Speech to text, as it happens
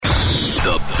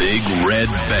Big Red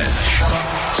Bench.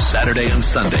 Saturday and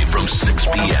Sunday from 6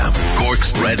 p.m.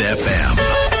 Cork's Red FM.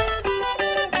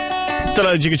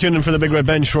 Delighted you could tune in for the Big Red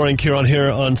Bench. Rory and Kieran here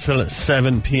until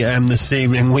 7 p.m. this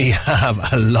evening. We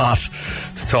have a lot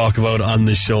to talk about on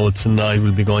the show tonight.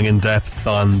 We'll be going in depth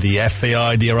on the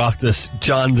FAI, the Oireachtas,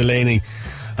 John Delaney.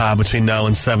 Between now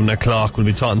and 7 o'clock, we'll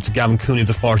be talking to Gavin Cooney of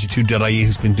the 42.ie,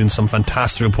 who's been doing some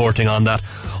fantastic reporting on that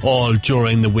all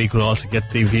during the week. We'll also get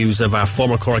the views of our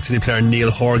former Cork City player Neal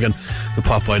Horgan, who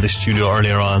popped by the studio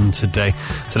earlier on today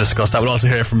to discuss that. We'll also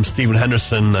hear from Stephen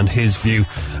Henderson and his view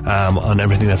on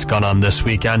everything that's gone on this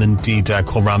week, and indeed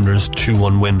Cobh Ramblers'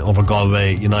 2-1 win over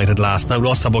Galway United last night. We'll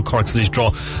also talk about Cork City's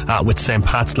draw with St.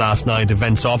 Pat's last night.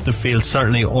 Events off the field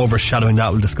certainly overshadowing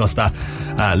that. We'll discuss that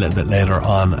a little bit later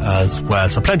on as well.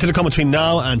 So plenty to come between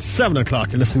now and 7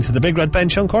 o'clock. You're listening to the Big Red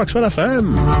Bench on Cork's Red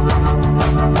FM.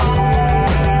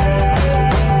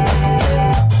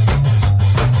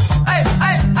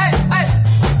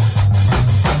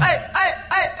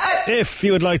 If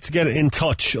you would like to get in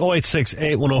touch, 086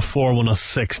 8104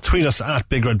 106, tweet us at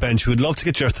Big Red Bench. We would love to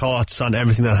get your thoughts on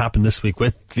everything that happened this week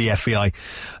with the FAI,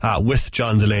 with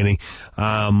John Delaney,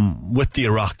 with the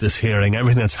Oireachtas hearing,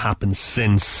 everything that's happened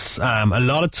since. A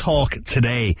lot of talk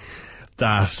today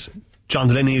that John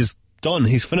Delaney is done,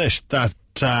 he's finished, that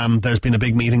there's been a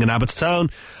big meeting in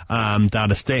Abbottstown,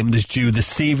 that a statement is due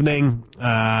this evening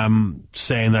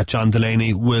saying that John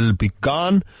Delaney will be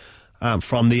gone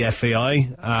from the FAI.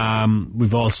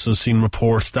 We've also seen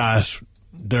reports that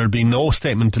there'll be no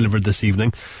statement delivered this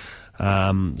evening,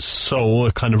 so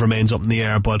it kind of remains up in the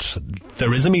air, but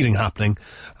there is a meeting happening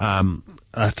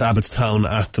at Abbottstown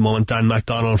at the moment. Dan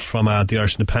MacDonald from the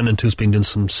Irish Independent, who's been doing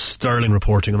some sterling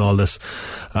reporting on all this,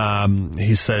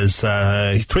 he says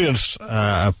he tweeted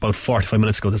about 45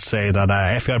 minutes ago to say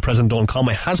that FAI President Donald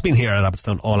Conway has been here at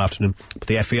Abbottstown all afternoon, but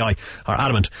the FAI are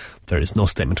adamant there is no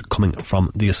statement coming from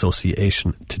the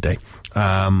association today.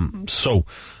 So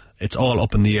it's all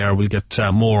up in the air. We'll get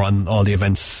more on all the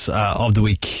events of the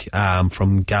week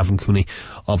from Gavin Cooney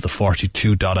of the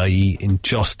 42.ie in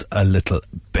just a little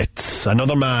bit.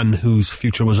 Another man whose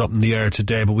future was up in the air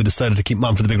today, but we decided to keep him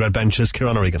on for the Big Red Bench, is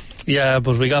Kieran O'Regan. Yeah,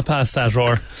 but we got past that,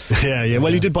 Roar. Yeah.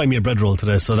 Well, you did buy me a bread roll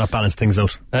today, so that balanced things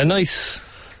out. Nice.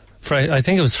 I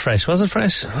think it was fresh. Was it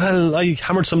fresh? Well, I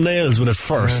hammered some nails with it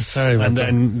first, and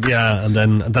then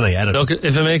I added. Look,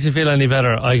 if it makes you feel any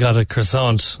better, I got a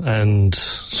croissant, and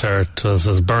sure, it was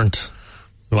as burnt.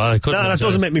 Well, I couldn't. That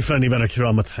doesn't make me feel any better,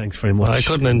 Kieran, but thanks very much. I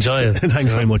couldn't enjoy it.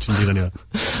 Thanks very much indeed, anyway.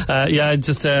 Yeah,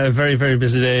 just a very, very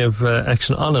busy day of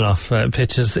action on and off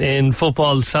pitches. In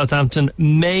football, Southampton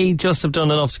may just have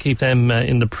done enough to keep them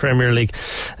in the Premier League.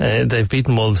 They've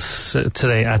beaten Wolves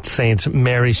today at St.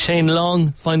 Mary. Shane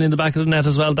Long finding the back of the net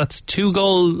as well. That's two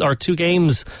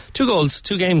games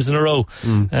in a row,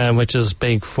 which is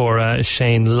big for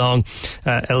Shane Long.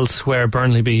 Elsewhere,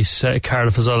 Burnley beat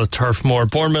Cardiff as well at Turf Moor.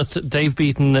 Bournemouth, they've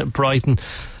beaten Brighton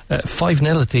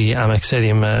 5-0 at the Amex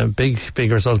Stadium.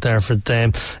 Big result there for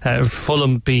them.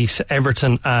 Fulham beat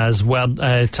Everton as well.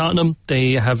 Tottenham,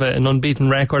 they have an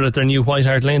unbeaten record at their new White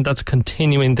Hart Lane. That's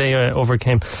continuing. They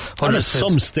overcame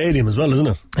Huddersfield. Some stadium as well, isn't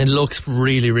it? It looks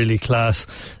really, really class.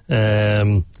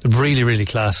 Really, really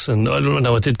class. And I don't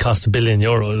know, it did cost €1 billion. It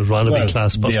would rather be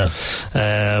class, but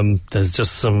there's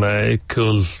just some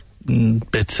cool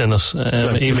bits in it.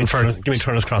 Give me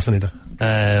Turner's Cross, Anita.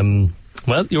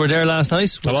 Well, you were there last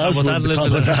night. We have a lot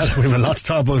to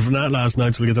talk about from that last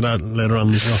night, so we'll get to that later on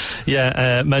in the show.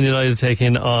 Yeah, Man United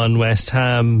taking on West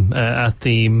Ham at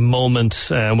the moment.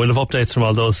 We'll have updates from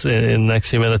all those in the next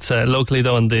few minutes. Locally,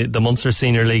 though, in the Munster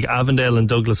Senior League, Avondale and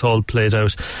Douglas Hall played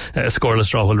out a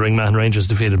scoreless draw, while Ringman Rangers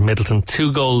defeated Middleton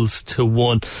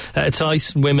 2-1.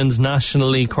 Tonight, Women's National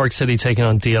League, Cork City taking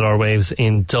on DLR Waves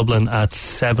in Dublin at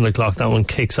 7 o'clock. That one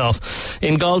kicks off.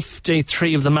 In golf, day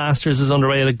 3 of the Masters is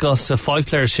underway at Augusta. 5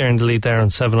 players sharing the lead there on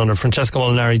 7 under. Francesco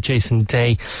Molinari, Jason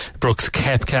Day, Brooks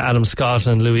Koepka, Adam Scott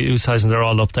and Louis Oosthuizen, they're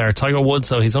all up there. Tiger Woods,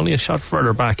 though, he's only a shot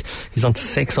further back. He's on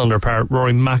 6 under par.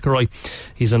 Rory McIlroy,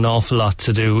 he's an awful lot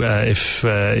to do if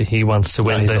he wants to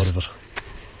win this. Out of it.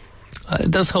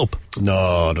 There's hope.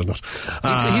 No, there's not.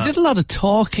 He did a lot of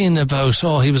talking about,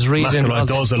 he was reading. McIlroy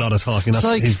does a lot of talking.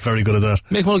 He's very good at that.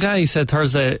 Mick Mulcahy said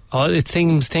Thursday, it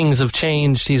seems things have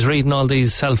changed. He's reading all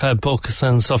these self-help books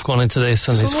and stuff going into this,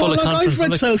 and he's full of confidence.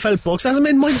 I've read self-help books. Hasn't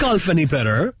made my golf any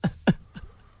better.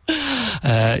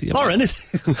 Or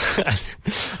anything.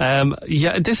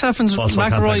 This happens with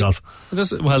McIlroy.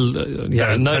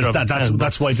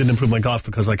 That's why I didn't improve my golf,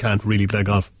 because I can't really play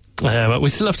golf. But we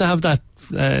still have to have that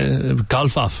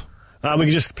golf off. We can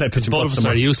just play pitch and both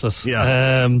are useless.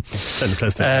 Yeah.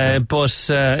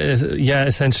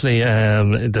 Essentially,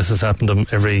 this has happened to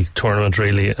every tournament,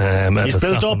 really. He's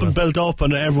built up,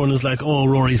 and everyone is like, "Oh,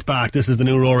 Rory's back. This is the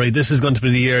new Rory. This is going to be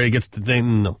the year he gets the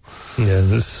thing." No. Yeah,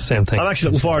 it's the same thing. I'm actually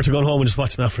looking forward to going home and just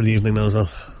watching that for the evening now as well.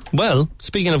 Well,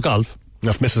 speaking of golf,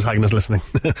 if Mrs. Hagen is listening,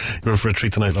 you're in for a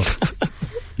treat tonight, love.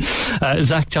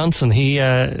 Zach Johnson, he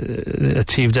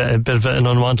achieved a bit of an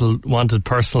unwanted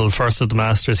personal first at the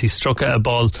Masters. He struck a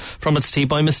ball from its tee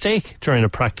by mistake during a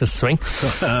practice swing.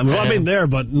 I've been there,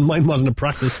 but mine wasn't a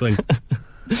practice swing.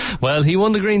 Well, he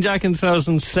won the green jacket in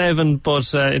 2007,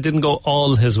 but it didn't go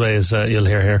all his way, as you'll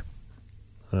hear here.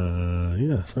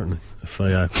 Yeah, certainly. If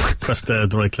I pressed the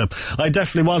right clip. I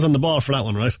definitely was on the ball for that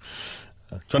one, right?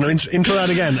 Do you want to intro that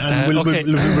again? And we'll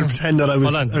pretend that I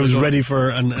was ready for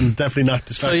and definitely not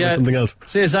distracted by something else.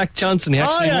 So Zach Johnson, he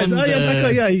actually won.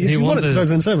 He won it in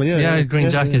 2007, yeah. Green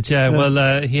jacket, yeah.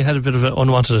 Well, he had a bit of an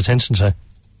unwanted attention today.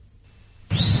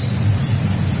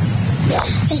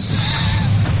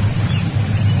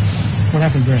 What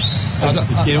happened there?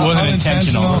 It wasn't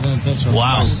intentional.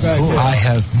 Wow. I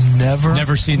have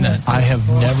never seen that. I have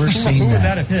never seen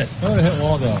that.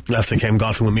 If they came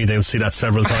golfing with me, they would see that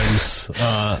several times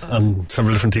on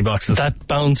several different tee boxes. That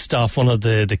bounced off one of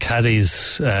the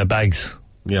caddies' bags.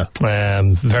 Yeah.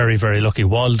 Very, very lucky.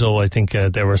 Waldo, I think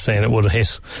they were saying it would have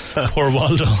hit. Poor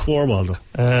Waldo. Poor Waldo.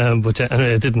 But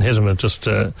anyway, it didn't hit him. It just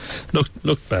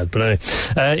looked bad. But anyway,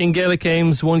 in Gaelic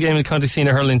games, one game in the County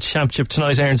Senior Hurling Championship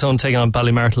tonight. Ironzone taking on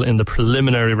Ballymartle in the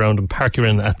preliminary round in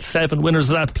Parkyrin at 7. Winners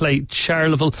of that play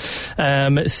Charleville.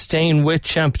 Staying with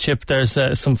Championship, there's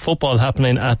some football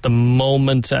happening at the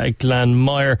moment.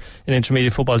 Glanmire in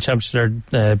Intermediate Football Championship,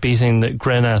 they're beating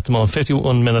Grena at the moment.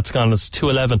 51 minutes gone. It's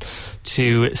 2-11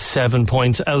 to 7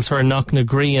 points. Elsewhere,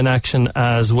 Knocknagree in action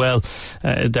as well.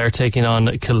 They're taking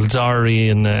on Kildare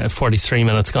in 43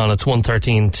 minutes gone. It's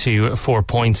 113 to 4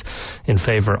 points in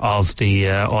favour of the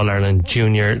All-Ireland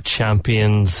Junior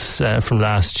champions from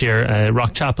last year.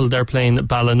 Rockchapel, they're playing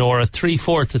Ballinora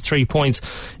 3-4 to 3 points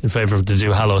in favour of the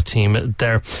Duhallow team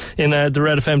there. In the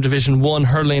Red FM Division 1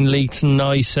 Hurling League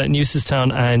tonight,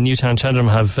 Newcestown and Newtown Chandram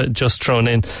have just thrown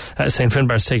in. St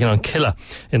Finbarr's taking on Killa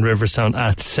in Riverstown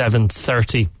at 7:30.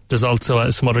 There's also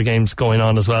some other games going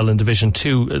on as well in Division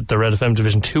 2, the Red FM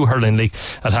Division 2 Hurling League.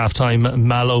 At half-time,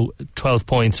 Mallow 12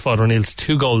 points, Father O'Neill's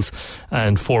 2 goals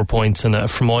and 4 points, and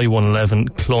Fermoy 111,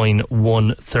 Cloyne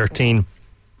 113.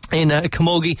 In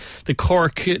Camogie, the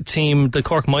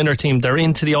Cork minor team, they're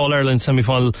into the All-Ireland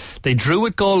semi-final. They drew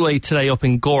with Galway today up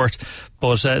in Gort,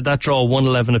 but that draw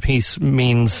 111 apiece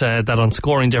means that on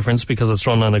scoring difference, because it's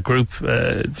run on a group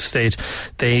stage,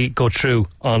 they go through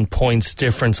on points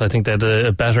difference. I think they had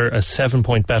a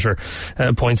 7-point better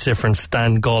points difference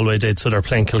than Galway did, so they're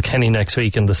playing Kilkenny next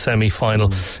week in the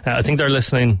semi-final. I think they're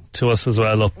listening to us as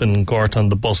well up in Gort on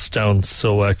the bus down,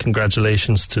 so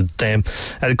congratulations to them.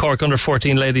 Cork under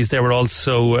 14 ladies, they were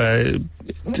also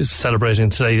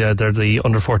celebrating today. They're the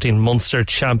under 14 Munster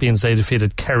champions. They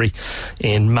defeated Kerry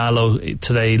in Mallow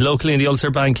today. Locally in the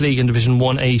Ulster Bank League in Division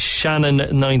 1A,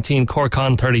 Shannon 19,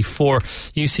 Corkon 34.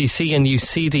 UCC and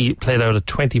UCD played out a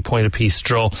 20-point apiece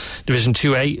draw. Division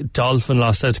 2A, Dolphin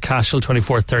lost out to Cashel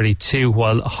 24-32,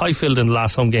 while Highfield in the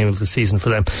last home game of the season for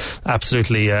them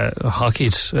absolutely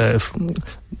hockeyed.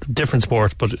 Different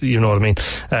sport, but you know what I mean.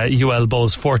 UL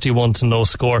Bows 41 to no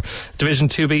score. Division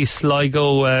 2B,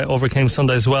 Sligo overcame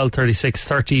Sunday as well,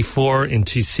 36-34 in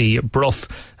 2C. Bruff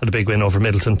had a big win over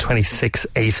Middleton,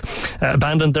 26-8.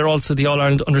 Bandon, they're also the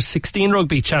All-Ireland under-16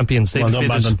 rugby champions. They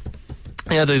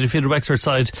defeated Wexford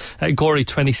side Gorey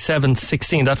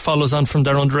 27-16. That follows on from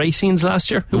their under-18s last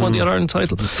year, who won the All-Ireland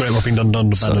title. Great work being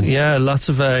done. So, yeah, lots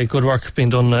of good work being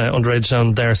done underage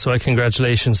down there, so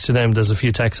congratulations to them. There's a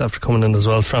few texts after coming in as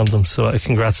well from them, so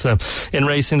congrats to them. In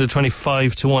racing, the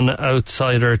 25-1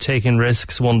 outsider Taking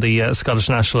Risks won the Scottish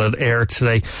National at Ayr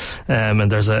today, and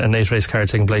there's a Nate race card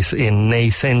taking place in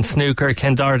Naas. In snooker,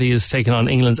 Ken Doherty is taking on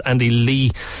England's Andy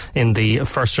Lee in the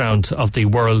first round of the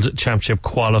World Championship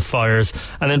qualifiers.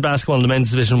 And in basketball, in the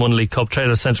Men's Division 1 League Cup,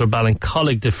 Trader Central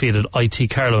Ballincollig defeated IT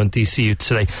Carlow and DCU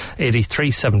today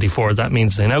 83-74. That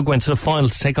means they now go into the final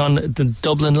to take on the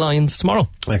Dublin Lions tomorrow.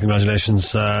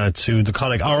 Congratulations to the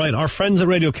Colleague. Alright, our friends at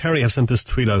Radio Kerry have sent this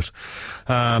tweet out.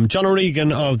 John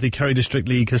O'Regan of the Kerry District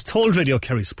League has told Radio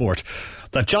Kerry Sport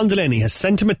that John Delaney has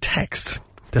sent him a text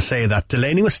to say that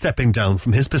Delaney was stepping down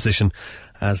from his position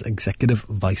as Executive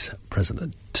Vice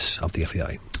President of the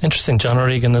FAI. Interesting. John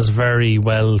O'Regan is very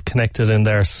well connected in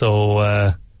there,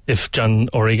 so if John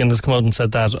O'Regan has come out and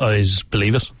said that, I'd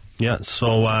believe it. Yeah,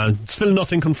 so still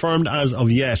nothing confirmed as of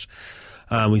yet.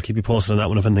 We'll keep you posted on that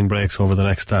one if anything breaks over the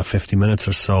next 50 minutes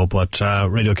or so. But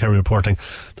Radio Kerry reporting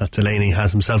that Delaney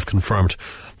has himself confirmed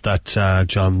that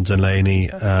John Delaney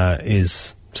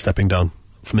is stepping down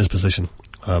from his position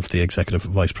of the Executive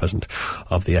Vice President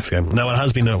of the FAI. Now, it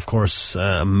has been, of course,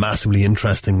 a massively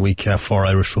interesting week for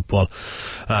Irish football,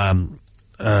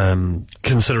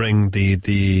 considering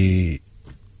the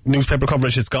newspaper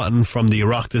coverage it's gotten from the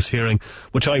Oireachtas hearing,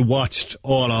 which I watched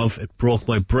all of. It broke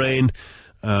my brain,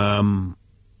 particularly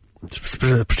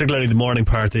the morning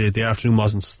part. The afternoon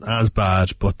wasn't as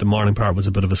bad, but the morning part was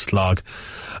a bit of a slog.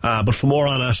 But for more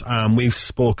on it, we've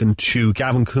spoken to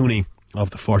Gavin Cooney of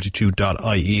the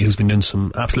 42.ie, who's been doing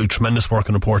some absolutely tremendous work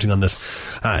in reporting on this.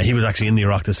 He was actually in the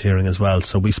Oireachtas hearing as well,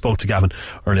 so we spoke to Gavin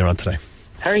earlier on today.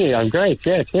 How are you? I'm great,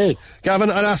 yeah, cheers. Gavin,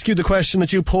 I'll ask you the question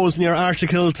that you posed in your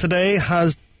article today.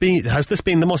 Has this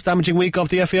been the most damaging week of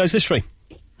the FAI's history?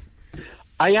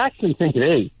 I actually think it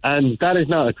is, and that is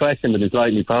not a question that is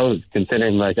lightly posed,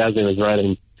 considering, like, as I was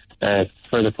writing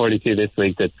for the 42 this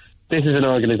week, that this is an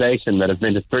organisation that has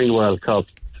been to 3 World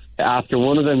Cups. After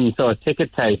one of them saw a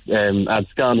ticket take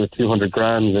abscond with 200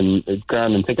 grand in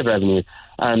ticket revenue,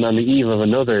 and on the eve of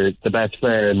another, the best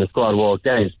player in the squad walked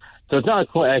out. So it's not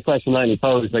a question lightly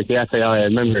posed. Like the FAI, I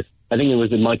remember, I think it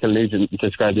was Michael Nugent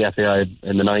described the FAI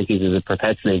in the 90s as a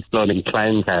perpetually exploding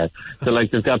clown car. So,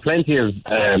 like, they've got plenty of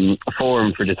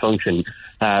forum for dysfunction.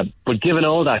 But given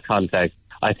all that context,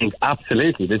 I think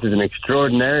absolutely this is an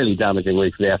extraordinarily damaging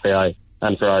week for the FAI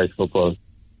and for Irish football.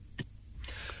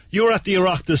 You were at the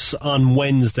Oireachtas on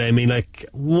Wednesday. I mean, like,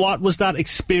 what was that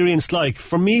experience like?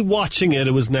 For me, watching it,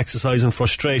 it was an exercise in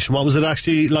frustration. What was it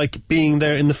actually like being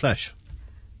there in the flesh?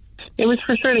 It was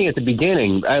frustrating at the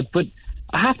beginning, but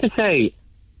I have to say,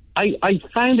 I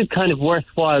found it kind of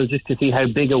worthwhile just to see how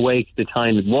big a wake the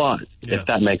time it was, if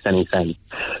that makes any sense.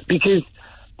 Because,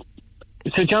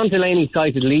 so John Delaney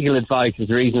cited legal advice as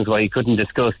reasons why he couldn't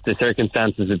discuss the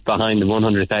circumstances behind the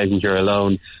 €100,000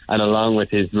 loan, and along with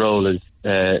his role as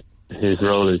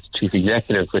chief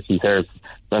executive, which he served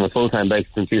on a full-time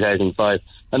basis in 2005.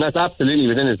 And that's absolutely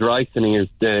within his rights, and he has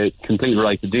the complete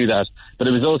right to do that. But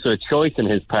it was also a choice on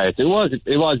his part. It was,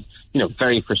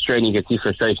 very frustrating. You could see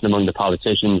frustration among the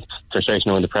politicians, frustration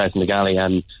among the press and the galley,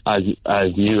 and as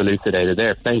you elucidated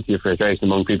there, plenty of frustration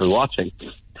among people watching.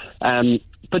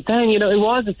 But then, it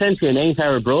was essentially an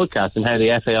 8-hour broadcast on how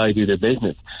the FAI do their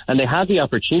business. And they had the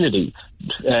opportunity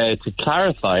to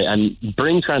clarify and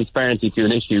bring transparency to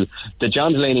an issue that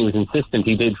John Delaney was insistent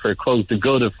he did for, quote, the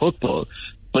good of football.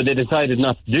 But they decided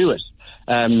not to do it.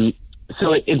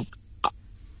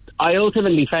 I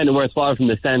ultimately found it worthwhile from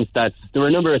the sense that there were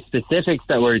a number of specifics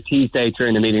that were teased out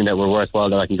during the meeting that were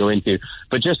worthwhile that I can go into.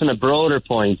 But just on a broader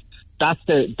point, that's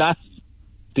the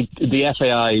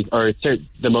FAI, or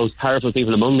the most powerful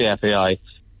people among the FAI.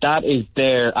 That is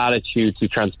their attitude to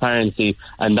transparency,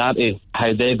 and that is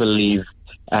how they believe,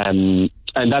 and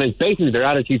that is basically their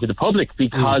attitude to the public.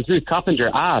 Because Ruth Coppinger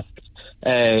asked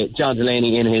John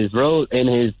Delaney in his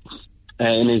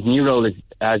new role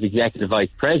as executive vice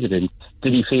president,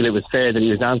 did he feel it was fair that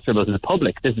he was answerable to the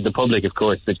public? This is the public, of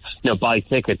course, that buy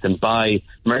tickets and buy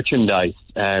merchandise,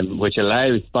 which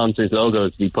allows sponsors'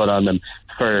 logos to be put on them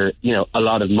for a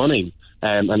lot of money.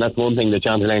 And that's one thing that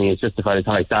John Delaney has justified his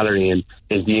high salary in,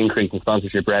 is the increase in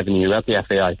sponsorship revenue at the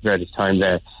FAI throughout his time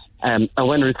there. And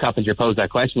when Ruth Coppinger posed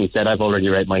that question, he said, "I've already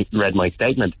read my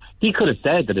statement." He could have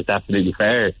said that it's absolutely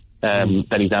fair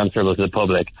that he's answerable to the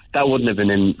public. That wouldn't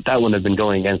have been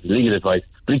going against his legal advice,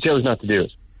 but he chose not to do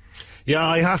it. Yeah,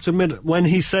 I have to admit, when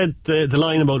he said the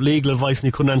line about legal advice and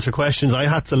he couldn't answer questions, I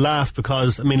had to laugh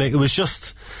because, it was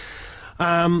just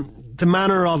the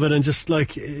manner of it, and just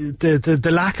like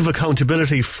the lack of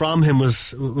accountability from him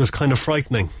was kind of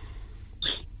frightening.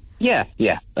 Yeah,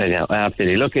 I know,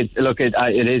 absolutely. Look, it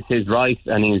is his right,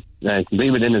 and he's completely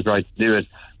within his right to do it.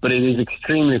 But it is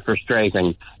extremely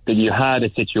frustrating that you had a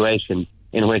situation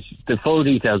in which the full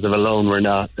details of a loan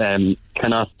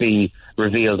cannot be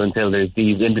revealed until there's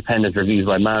these independent reviews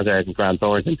by Mazars and Grant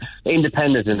Thornton.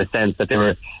 Independent in the sense that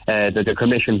they're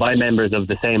commissioned by members of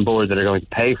the same board that are going to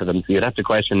pay for them. So you'd have to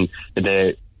question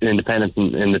the independence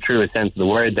in the truest sense of the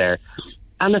word there.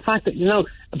 And the fact that,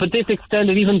 but this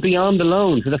extended even beyond the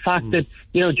loan to the fact that,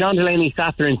 John Delaney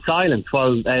sat there in silence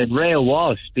while Rhea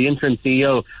Walsh, the interim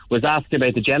CEO, was asked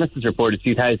about the Genesis report of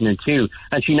 2002.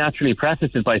 And she naturally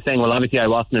prefaced it by saying, well, obviously I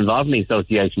wasn't involved in the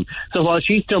association. So while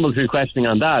she stumbled through questioning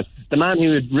on that, the man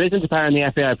who had risen to power in the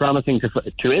FAI promising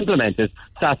to implement it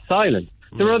sat silent.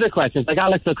 There were other questions, like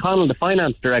Alex O'Connell, the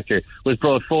finance director, was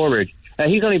brought forward.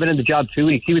 He's only been in the job 2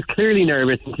 weeks. He was clearly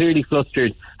nervous and clearly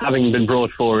flustered, having been brought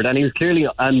forward, and he was clearly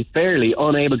unfairly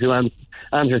unable to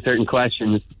answer certain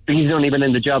questions, but he's only been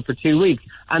in the job for 2 weeks,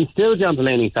 and still John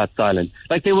Delaney sat silent.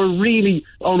 Like, they were really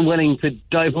unwilling to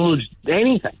divulge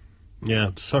anything.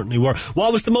 Yeah, certainly were.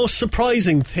 What was the most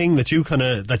surprising thing that you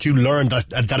learned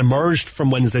that emerged from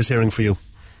Wednesday's hearing for you?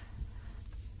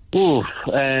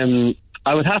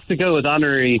 I would have to go with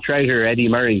Honorary Treasurer Eddie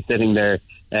Murray sitting there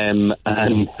and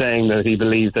saying that he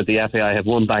believes that the FAI have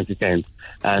one bank account,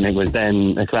 and it was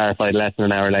then clarified less than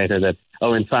an hour later that,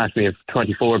 in fact, we have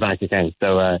 24 bank accounts.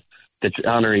 So the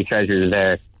Honorary Treasurer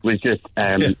there was just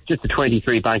the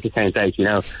 23 bank accounts out, you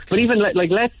know. But even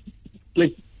let's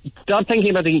stop thinking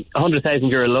about the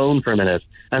 €100,000 loan for a minute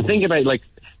and think about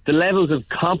the levels of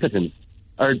competence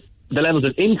or the levels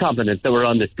of incompetence that were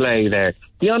on display there.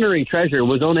 The Honorary Treasurer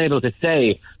was unable to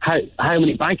say how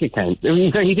many bank accounts.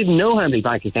 He didn't know how many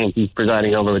bank accounts he's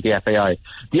presiding over with the FAI.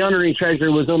 The Honorary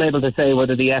Treasurer was unable to say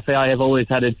whether the FAI have always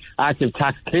had an active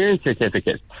tax clearance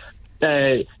certificate.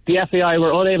 The FAI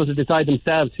were unable to decide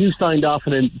themselves who signed off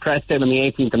in a press statement on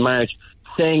the 18th of March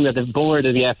saying that the board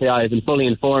of the FAI has been fully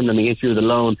informed on the issue of the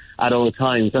loan at all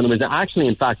times. And there was actually,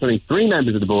 in fact, only 3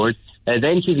 members of the board,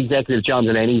 then Chief Executive John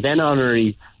Delaney, then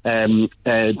Honorary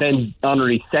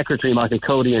Secretary Michael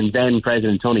Cody, and then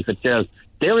President Tony Fitzgerald.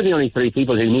 They were the only 3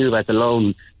 people who knew about the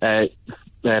loan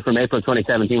from April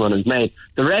 2017 when it was made.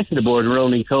 The rest of the board were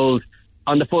only told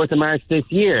on the 4th of March this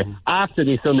year, after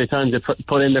the Sunday Times had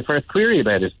put in their first query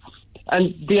about it.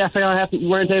 And the FAI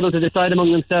weren't able to decide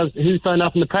among themselves who signed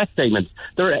off in the press statement.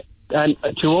 And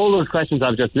to all those questions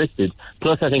I've just listed,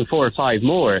 plus I think 4 or 5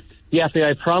 more, the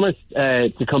FAI promised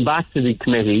to come back to the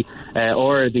committee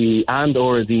or the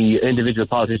individual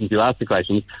politicians who asked the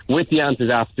questions with the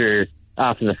answers after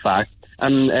the fact.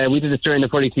 And we did this during the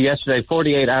 42 yesterday.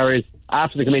 48 hours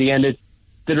after the committee ended,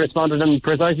 they responded on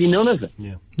precisely none of it.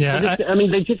 Yeah. They're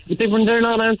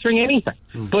not answering anything.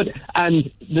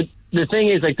 The thing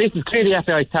is, this is clearly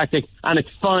FAI's tactic, and it's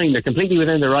fine. They're completely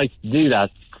within their rights to do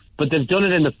that. But they've done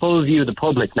it in the full view of the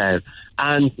public now.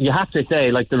 And you have to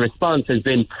say, the response has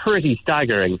been pretty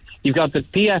staggering. You've got the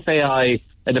PFAI,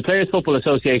 the Players Football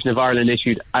Association of Ireland,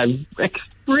 issued a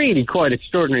really quite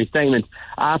extraordinary statement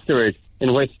afterwards,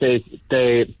 in which they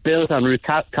built on Ruth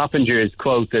Coppinger's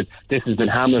quote that this has been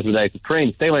Hamlet without the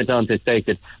prince. They went on to state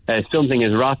that something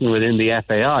is rotten within the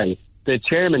FAI. The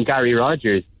chairman, Gary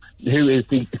Rogers, who is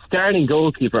the starting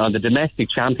goalkeeper on the domestic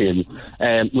champions,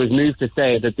 was moved to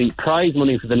say that the prize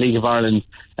money for the League of Ireland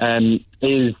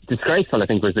is disgraceful, I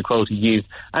think was the quote he used,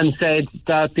 and said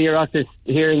that the Oireachtas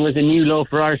hearing was a new low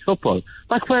for Irish football.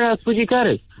 Where else would you get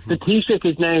it? The Taoiseach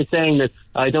is now saying that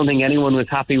I don't think anyone was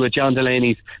happy with John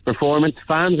Delaney's performance.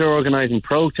 Fans are organising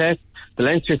protests. The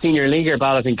Leinster Senior League are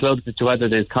balloting clubs as to whether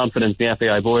there's confidence in the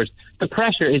FAI board. The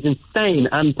pressure is insane,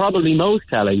 and probably most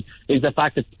telling is the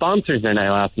fact that sponsors are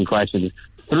now asking questions.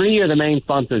 3 are the main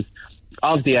sponsors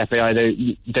of the FAI.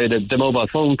 They're the mobile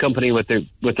phone company with the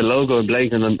logo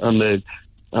emblazoned on the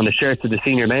shirts of the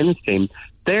senior men's team.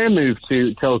 They're moved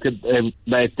to talk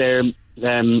about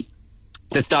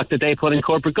the stock that they put in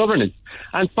corporate governance.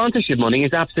 And sponsorship money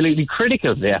is absolutely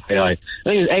critical to the FAI. I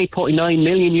think it's €8.9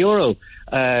 million.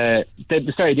 The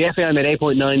FAI made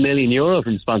 €8.9 million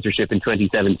from sponsorship in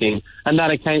 2017, and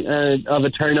that account of a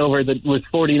turnover that was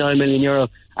 €49 million,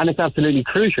 and it's absolutely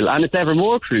crucial, and it's ever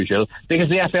more crucial because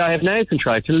the FAI have now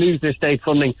contrived to lose their state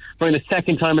funding for the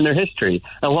second time in their history.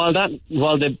 And while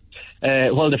the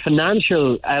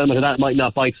financial element of that might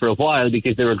not bite for a while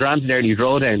because they were granted early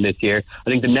drawdown this year, I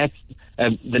think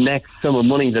the next sum of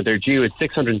money that they're due is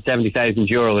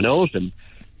 €670,000 in Oldham.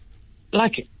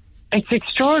 It's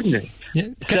extraordinary. Yeah.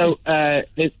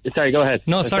 Sorry, go ahead.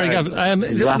 No, sorry, Gavin.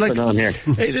 On here.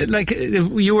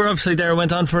 You were obviously there,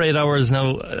 went on for 8 hours.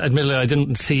 Now, admittedly, I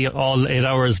didn't see all 8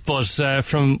 hours, but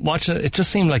from watching it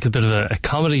just seemed like a bit of a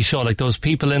comedy show. Like those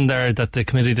people in there that the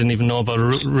committee didn't even know about.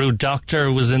 Rude Doctor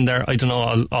was in there. I don't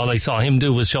know. All I saw him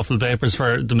do was shuffle papers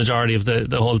for the majority of the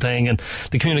whole thing. And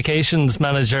the communications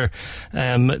manager,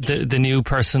 the new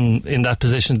person in that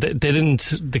position,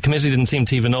 the committee didn't seem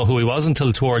to even know who he was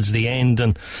until towards the end,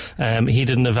 and he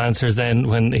didn't have answers then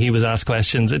when he was asked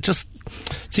questions. It just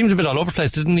seemed a bit all over the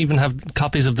place. Didn't even have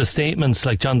copies of the statements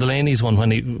like John Delaney's one when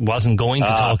he wasn't going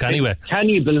to talk anyway. Can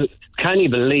you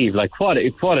believe what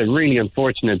a really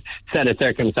unfortunate set of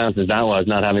circumstances that was,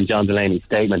 not having John Delaney's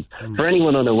statement. For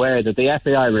anyone unaware, that the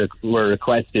FAI were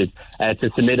requested to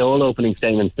submit all opening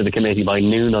statements to the committee by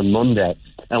noon on Monday,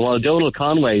 and while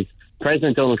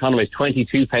President Donald Conway's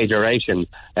 22-page oration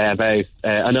about,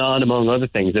 and on among other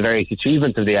things, the various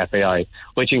achievements of the FAI,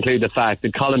 which include the fact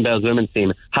that Colin Bell's women's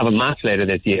team have a match later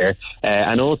this year,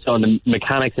 and also on the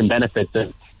mechanics and benefits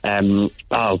of,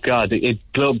 it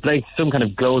breaks some kind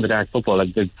of glow-in-the-dark football.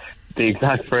 Like the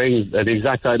exact phrase, the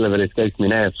exact title of it escapes me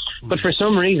now. But for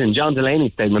some reason, John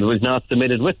Delaney's statement was not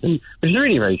submitted with them, which is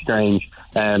really very strange.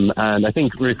 And I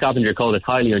think Ruth Coppinger called it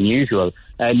highly unusual.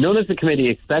 None of the committee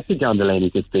expected John Delaney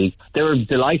to speak. They were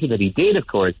delighted that he did, of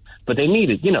course, but they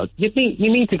needed, you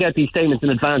need to get these statements in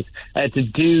advance to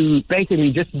do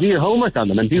your homework on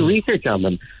them and do research on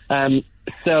them.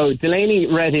 So Delaney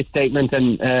read his statement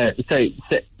and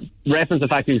referenced the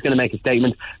fact he was going to make a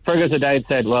statement. Fergus O'Dowd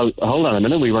said, well, hold on a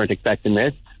minute, we weren't expecting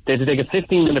this. They had to take a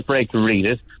 15-minute break to read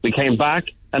it. We came back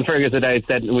and Fergus O'Dowd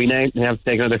said we now have to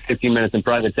take another 15 minutes in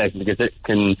private session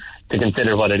to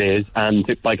consider what it is. And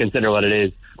by consider what it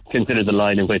is, consider the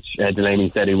line in which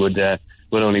Delaney said he would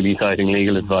only be citing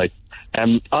legal advice.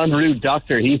 Andrew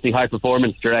Doctor, he's the high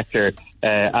performance director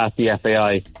at the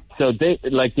FAI. So the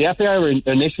FAI were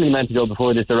initially meant to go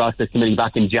before this Oireachtas committee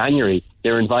back in January. They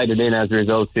were invited in as a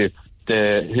result to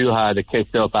the hoo-ha that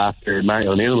kicked up after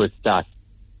Mario O'Neill was sacked.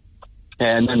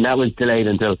 And then that was delayed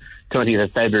until 20th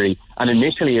of February. And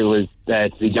initially it was to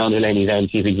be John Delaney, then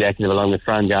chief executive, along with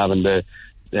Fran Gavin, the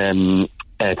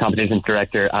competitions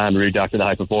director, and Ruth Doctor, the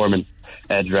high performance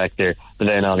director. But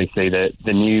then obviously the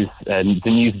news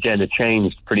agenda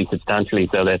changed pretty substantially,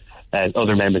 so that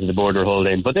other members of the board were hauled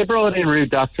in. But they brought in Ruth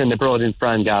Doctor and they brought in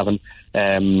Fran Gavin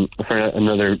for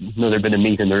another bit of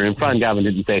meat in the room. Fran Gavin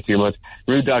didn't say too much.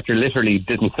 Ruth Doctor literally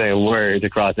didn't say a word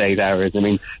across 8 hours. I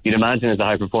mean, you'd imagine as a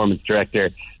high performance director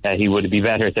he would be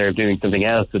better served doing something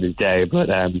else with his day,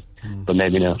 but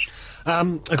maybe not.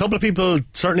 A couple of people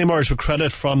certainly emerged with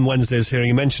credit from Wednesday's hearing.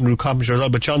 You mentioned Ruth Coppinger as well,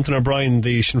 but Jonathan O'Brien,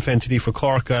 the Sinn Féin TD for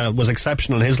Cork, was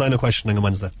exceptional in his line of questioning on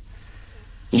Wednesday.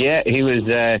 Yeah, he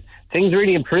was. Things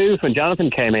really improved when Jonathan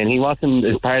came in. He wasn't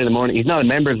as part of the morning. He's not a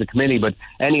member of the committee, but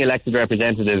any elected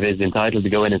representative is entitled to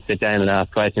go in and sit down and ask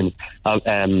questions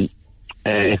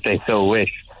if they so wish.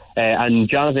 And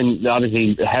Jonathan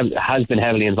obviously has been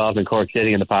heavily involved in Cork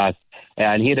City in the past,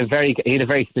 and he had a very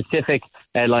specific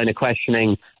line of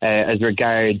questioning as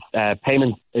regards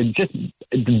payments, just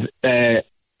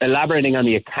elaborating on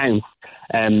the accounts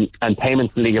and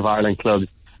payments to League of Ireland clubs.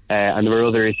 And there were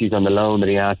other issues on the loan that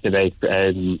he asked about,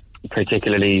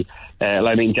 particularly.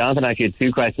 Jonathan actually had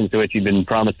 2 questions to which he'd been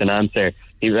promised an answer.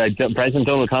 President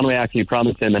Donald Conway actually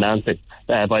promised him an answer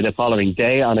by the following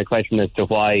day on a question as to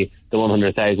why the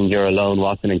 €100,000 loan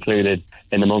wasn't included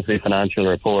in the monthly financial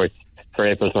report for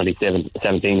April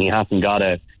 2017. He hasn't got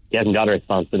a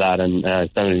response to that, and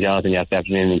Senator Jonathan yesterday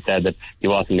afternoon he said that he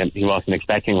wasn't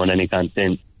expecting one anytime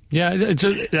soon. Yeah,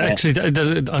 actually,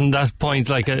 on that point,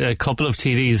 like a couple of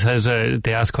TDs had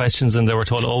they asked questions and they were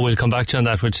told, "Oh, we'll come back to you on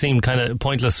that," which seemed kind of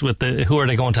pointless. With who are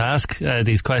they going to ask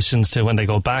these questions to when they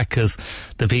go back? Because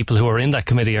the people who are in that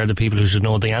committee are the people who should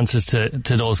know the answers to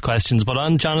those questions. But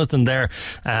on Jonathan there,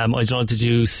 I don't know, did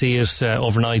you see it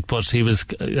overnight? But he was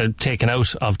taken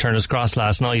out of Turner's Cross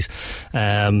last night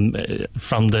from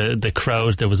the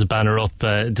crowd. There was a banner up,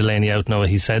 Delaney out. No,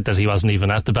 he said that he wasn't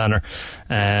even at the banner,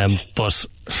 but.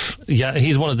 Yeah,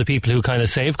 he's one of the people who kind of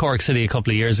saved Cork City a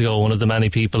couple of years ago, one of the many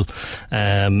people.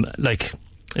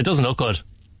 It doesn't look good.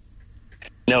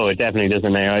 No, it definitely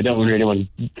doesn't, Mayor. I don't really want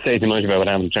to say too much about what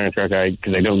happened to Turner's Cross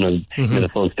because I don't know the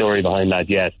full story behind that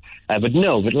yet. This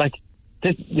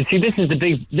is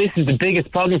the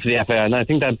biggest problem for the FAI, and I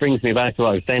think that brings me back to what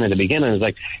I was saying at the beginning.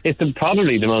 It's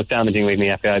probably the most damaging week in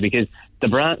the FAI because the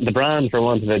brand, for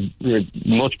want of a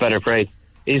much better phrase,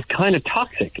 is kind of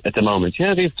toxic at the moment. You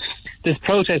know, there's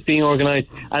protests being organised,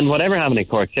 and whatever happened in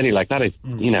Cork City, like that is,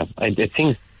 it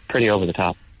seems pretty over the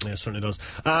top. Yeah, it certainly does.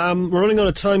 We're running out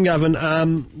of time, Gavin.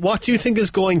 What do you think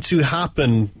is going to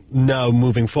happen now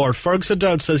moving forward? Fergus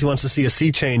O'Dowd says he wants to see a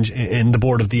sea change in the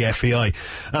board of the FAI.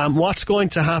 What's going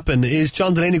to happen? Is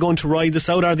John Delaney going to ride this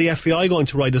out? Are the FAI going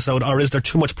to ride this out? Or is there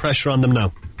too much pressure on them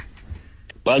now?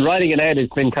 Well, riding it out has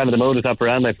been kind of the modus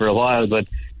operandi for a while, but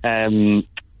the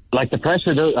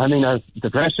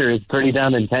pressure is pretty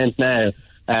damn intense now.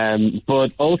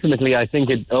 But ultimately, I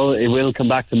think it will come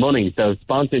back to money. So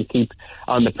sponsors keep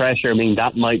on the pressure. I mean,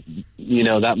 that might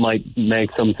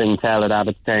make something tell at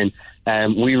Abbottstown.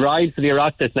 We ride for the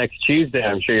Oireachtas next Tuesday.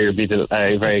 I'm sure you'll be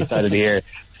very excited to hear.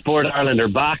 Sport Ireland are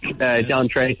back. John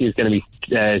Tracy is going to be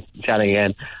chatting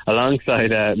again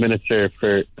alongside Minister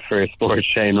for Sport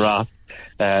Shane Ross.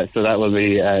 So that will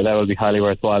be highly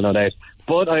worthwhile, no doubt.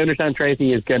 But I understand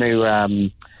Tracy is going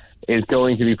to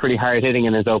be pretty hard hitting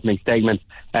in his opening statement.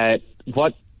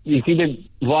 What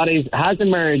has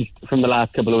emerged from the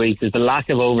last couple of weeks is the lack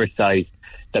of oversight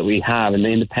that we have, and the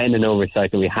independent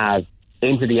oversight that we have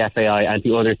into the FAI and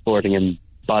to other sporting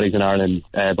bodies in Ireland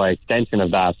by extension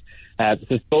of that.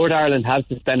 So Sport Ireland has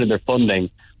suspended their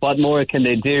funding. What more can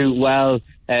they do? Well,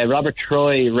 Robert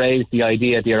Troy raised the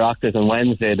idea at the Oireachtas on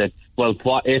Wednesday that well,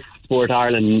 what if Sport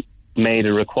Ireland made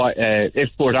a if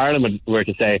Sport Ireland were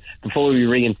to say, before we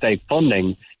reinstate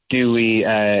funding, do we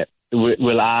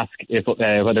we'll ask if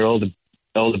whether all the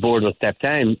board will step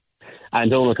down. And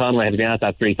Donald Conway had been asked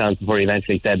that 3 times before he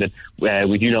eventually said that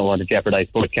we do not want to jeopardise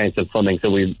Sports Council funding, so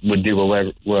we would do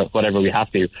whatever we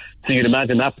have to. So you'd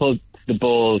imagine that puts the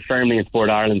ball firmly in Sport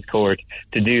Ireland's court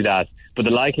to do that. But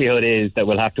the likelihood is that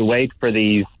we'll have to wait for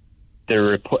the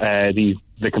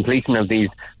completion of these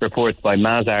reports by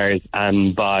Mazars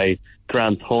and by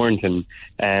Grant Thornton,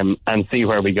 and see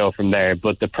where we go from there.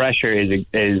 But the pressure is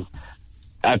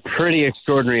pretty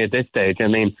extraordinary at this stage. I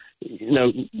mean, you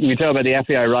know, we talk about the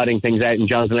FAI rotting things out, and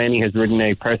John Delaney has written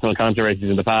a personal controversies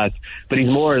in the past, but he's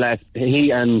more or less,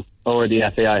 the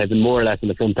FAI has been more or less in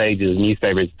the front pages of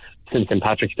newspapers since St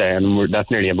Patrick's Day, and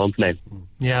that's nearly a month now.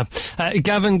 Yeah.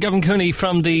 Gavin Cooney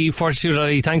from the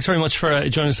Fortitude.ie, thanks very much for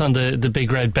joining us on the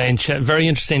Big Red Bench. Very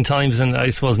interesting times, and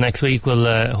I suppose next week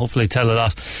we'll hopefully tell a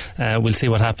lot. We'll see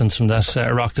what happens from that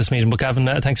Oireachtas meeting. But Gavin,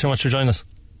 thanks very much for joining us.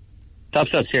 Top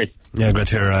stuff, cheers. Yeah, great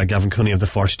to hear Gavin Cooney of the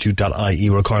Fortitude.ie.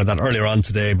 We recorded that earlier on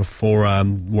today before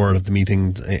word of the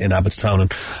meeting in Abbottstown,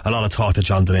 and a lot of talk that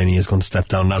John Delaney is going to step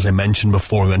down. And as I mentioned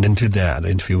before we went into the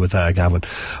interview with Gavin,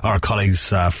 our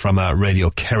colleagues from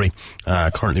Radio Kerry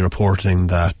currently reporting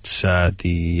that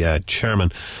the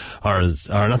chairman, or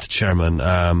not the chairman,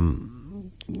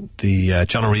 John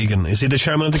O'Regan, is he the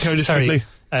chairman of the Kerry District League?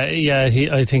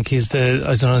 I think he's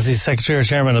is he secretary or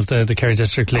chairman of the Kerry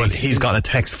District League? Well, he's got a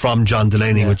text from John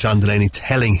Delaney with John Delaney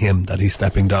telling him that he's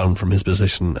stepping down from his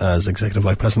position as Executive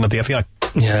Vice President of the FAI.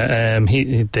 Yeah,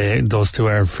 those two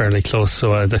are fairly close,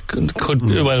 so that could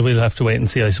well, we'll have to wait and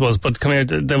see, I suppose. But come here,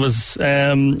 there was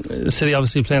City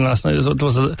obviously playing last night. There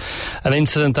was an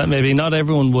incident that maybe not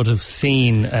everyone would have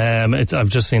seen. I've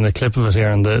just seen a clip of it here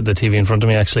on the TV in front of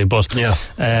me, actually. But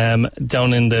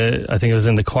down in I think it was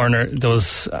in the corner, there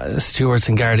was stewards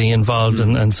and Gardaí involved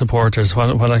and supporters.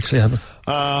 What actually happened?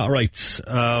 Right.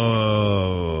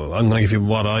 I'm going to give you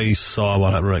what I saw,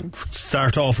 what happened. Right.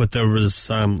 Start off with, there was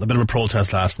a bit of a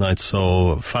protest last night,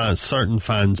 so certain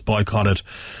fans boycotted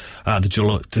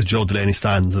the Joe Delaney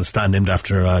stand, the stand named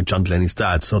after John Delaney's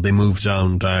dad, so they moved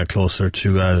down closer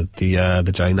to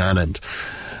the Giant end.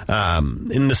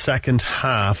 In the second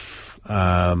half,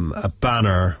 a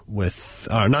banner with,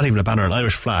 or not even a banner, an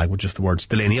Irish flag with just the words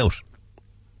Delaney out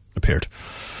appeared.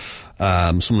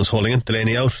 Someone was holding it,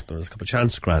 Delaney out. There was a couple of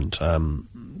chants, grand.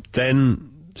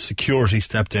 Then security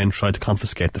stepped in, tried to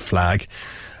confiscate the flag.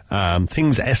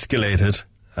 Things escalated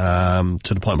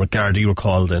to the point where Gardaí were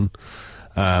called in.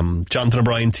 Jonathan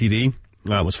O'Brien TD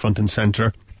was front and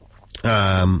centre.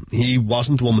 He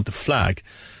wasn't the one with the flag.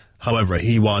 However,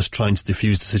 he was trying to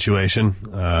defuse the situation,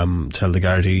 tell the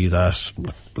Gardaí that,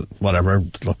 whatever,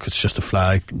 look, it's just a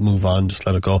flag, move on, just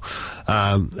let it go.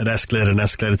 It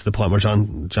escalated to the point where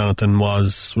Jonathan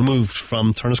was removed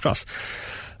from Turner's Cross.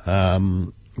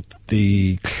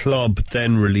 The club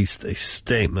then released a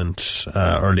statement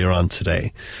earlier on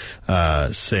today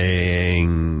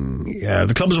saying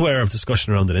the club is aware of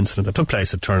discussion around an incident that took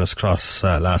place at Turner's Cross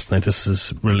last night. This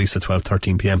is released at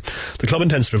 12:13pm. The club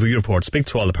intends to review reports, speak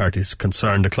to all the parties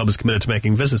concerned. The club is committed to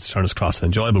making visits to Turner's Cross an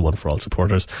enjoyable one for all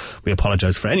supporters. We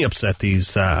apologise for any upset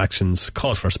these actions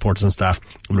cause for our supporters and staff.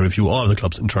 We'll review all of the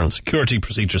club's internal security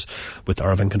procedures with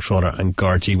our event controller and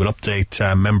Gardaí. We'll update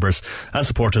members and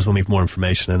supporters when we have more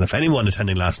information, and if anyone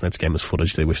attending last night's game has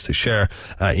footage they wish to share,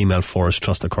 email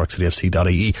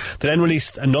foresttrust@corkcityfc.ie. They then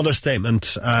released another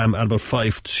statement at about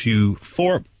 5 to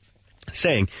 4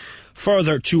 saying,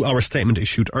 further to our statement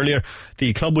issued earlier,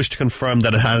 the club wished to confirm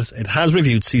that it has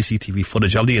reviewed CCTV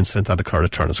footage of the incident that occurred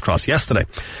at Turner's Cross yesterday.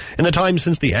 In the time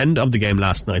since the end of the game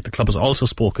last night, the club has also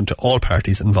spoken to all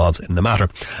parties involved in the matter.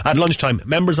 At lunchtime,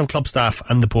 members of club staff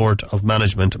and the board of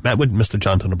management met with Mr.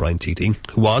 Jonathan O'Brien TD,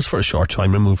 who was for a short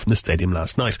time removed from the stadium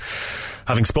last night.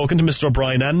 Having spoken to Mr.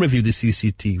 O'Brien and reviewed the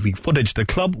CCTV footage, the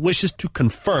club wishes to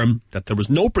confirm that there was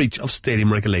no breach of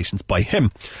stadium regulations by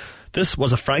him. This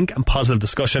was a frank and positive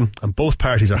discussion, and both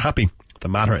parties are happy. The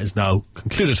matter is now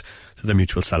concluded to their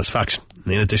mutual satisfaction.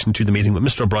 In addition to the meeting with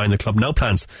Mr. O'Brien, the club now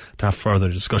plans to have further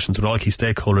discussions with all key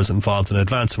stakeholders involved in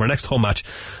advance of our next home match,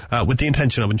 with the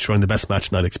intention of ensuring the best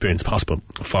match night experience possible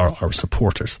for our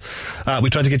supporters. We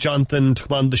tried to get Jonathan to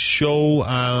come on the show.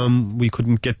 We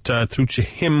couldn't get through to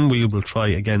him. We will try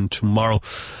again tomorrow,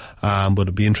 but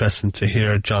it'd be interesting to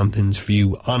hear Jonathan's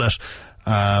view on it.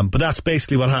 But that's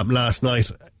basically what happened last night.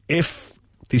 If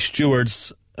the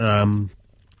stewards and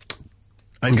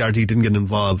Gardaí didn't get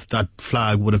involved, that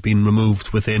flag would have been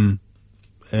removed within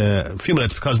a few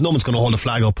minutes, because no one's going to hold a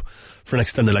flag up for an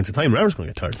extended length of time. Everyone's going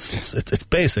to get tired. It's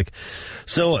basic.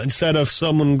 So instead of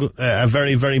a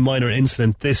very, very minor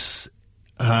incident, this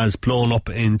has blown up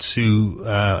into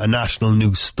a national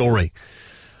news story.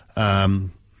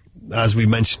 As we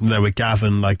mentioned there with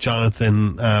Gavin, like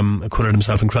Jonathan acquitted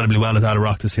himself incredibly well at that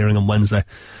Oireachtas hearing on Wednesday.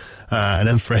 And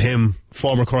then for him,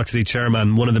 former Cork City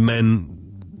chairman, one of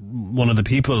the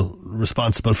people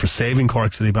responsible for saving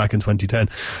Cork City back in 2010,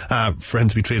 for him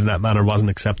to be treated in that manner wasn't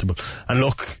acceptable. And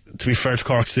look, to be fair to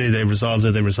Cork City, they resolved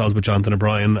it. They resolved with Jonathan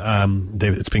O'Brien.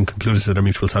 It's been concluded to their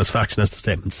mutual satisfaction, as the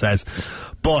statement says.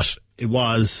 But it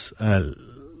was,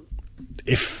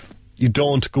 if you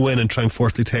don't go in and try and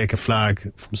forcibly take a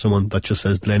flag from someone that just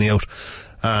says Delaney out,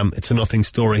 it's a nothing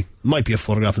story. It might be a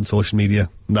photograph on social media,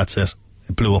 and that's it.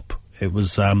 It blew up. It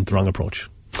was the wrong approach.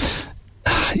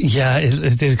 Yeah,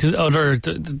 it did.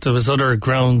 There was other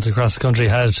grounds across the country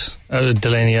had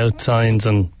Delaney out signs,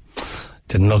 and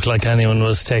didn't look like anyone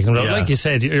was taking it up. Like you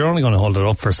said, you're only going to hold it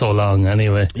up for so long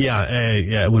anyway. Yeah,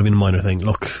 it would have been a minor thing.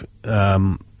 Look,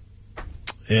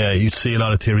 you'd see a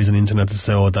lot of theories on the internet that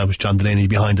say, that was John Delaney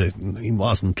behind it. He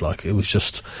wasn't. Like, it was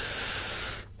just...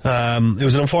 it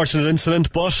was an unfortunate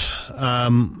incident, but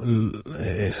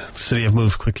the City have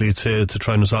moved quickly to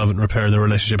try and resolve it and repair their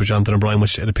relationship with Jonathan O'Brien,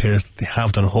 which it appears they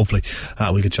have done. Hopefully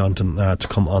we'll get Jonathan to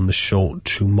come on the show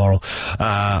tomorrow.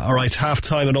 Alright, half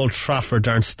time at Old Trafford.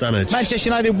 Darren Stanage. Manchester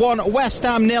United 1, West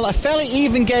Ham 0. A fairly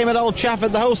even game at Old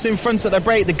Trafford. The hosts in front at the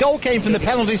break. The goal came from the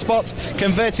penalty spots,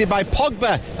 converted by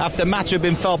Pogba after Mata had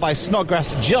been felled by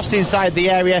Snodgrass just inside the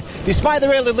area. Despite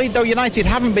the early lead, though, United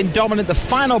haven't been dominant. The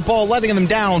final ball letting them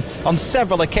down on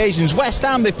several occasions. West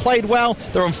Ham, they've played well.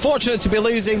 They're unfortunate to be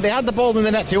losing. They had the ball in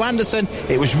the net through Henderson.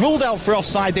 It was ruled out for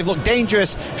offside. They've looked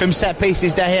dangerous from set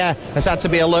pieces. De Gea has had to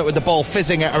be alert with the ball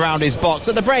fizzing around his box.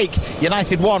 At the break,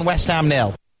 United 1, West Ham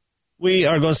 0. We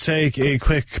are going to take a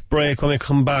quick break. When we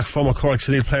come back, former Cork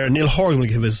City player Neal Horgan will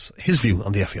give his view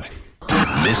on the FAI.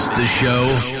 Missed the show?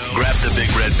 Grab the Big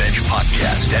Red Bench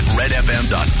podcast at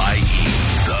redfm.ie.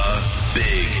 The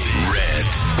Big Red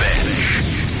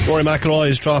Bench. Rory McIlroy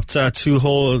has dropped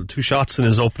two shots in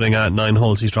his opening 9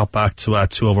 holes. He's dropped back to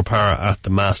 2 over par at the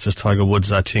Masters. Tiger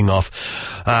Woods teeing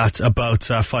off at about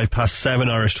 7:05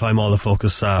 Irish time. All the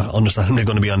focus understandably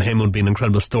going to be on him. It would be an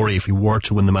incredible story if he were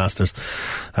to win the Masters.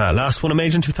 Last won a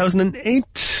major in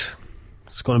 2008.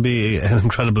 It's going to be an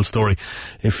incredible story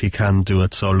if he can do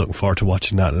it. So looking forward to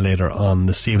watching that later on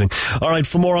this evening. Alright,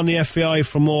 for more on the FAI,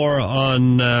 for more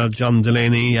on John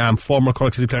Delaney, former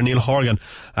Cork City player Neal Horgan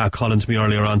calling to me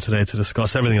earlier on today to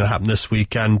discuss everything that happened this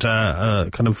week, and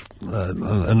kind of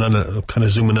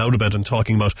zooming out a bit and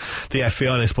talking about the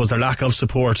FAI and I suppose their lack of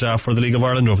support for the League of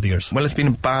Ireland over the years. Well, it's been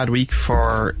a bad week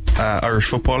for Irish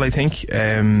football, I think.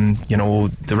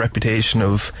 The reputation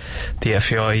of the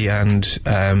FAI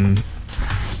and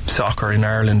soccer in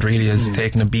Ireland really has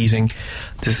taken a beating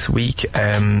this week.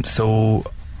 So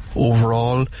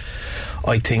overall,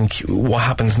 I think what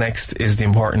happens next is the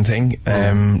important thing.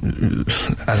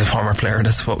 As a former player,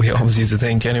 that's what we always used to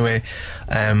think anyway.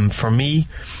 For me,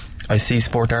 I see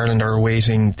Sport Ireland are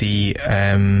awaiting the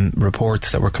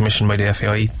reports that were commissioned by the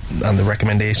FAI and the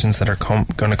recommendations that are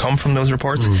going to come from those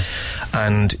reports.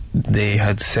 And they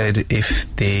had said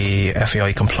if the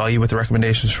FAI comply with the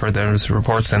recommendations for those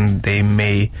reports, then they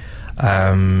may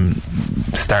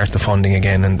start the funding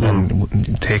again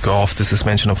and take off the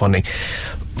suspension of funding.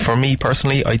 For me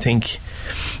personally, I think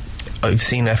I've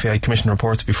seen FAI commission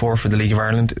reports before for the League of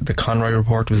Ireland. The Conroy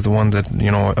report was the one that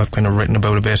I've kind of written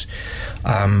about a bit.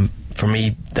 For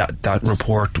me, that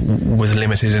report was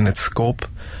limited in its scope.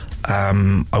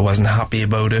 I wasn't happy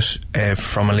about it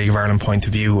from a League of Ireland point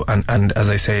of view, and as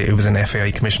I say, it was an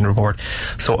FAI commission report,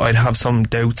 so I'd have some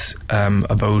doubts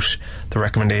about the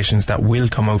recommendations that will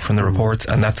come out from the reports,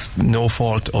 and that's no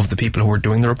fault of the people who are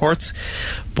doing the reports.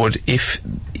 But if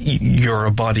you're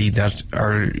a body that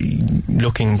are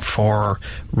looking for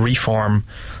reform,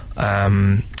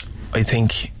 I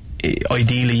think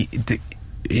ideally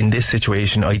in this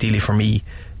situation, ideally for me,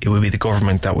 it would be the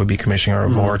government that would be commissioning a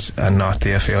report and not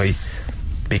the FAI,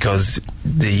 because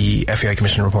the FAI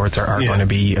commission reports are going to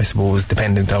be, I suppose,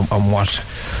 dependent on what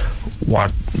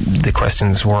the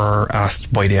questions were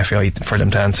asked by the FAI for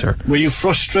them to answer. Were you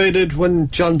frustrated when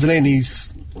John Delaney's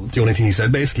the only thing he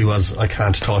said basically was, I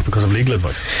can't talk because of legal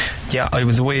advice? Yeah, I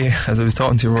was away as I was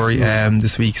talking to Rory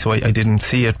this week, so I didn't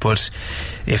see it, but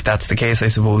if that's the case, I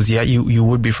suppose, you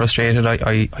would be frustrated.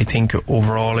 I think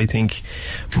overall, I think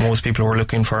most people were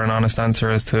looking for an honest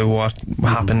answer as to what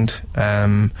happened.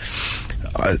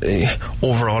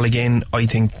 Overall, again, I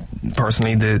think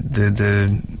personally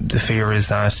the fear is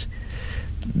that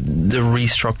the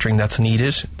restructuring that's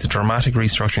needed, the dramatic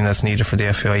restructuring that's needed for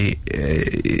the FAI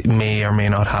may or may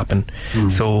not happen.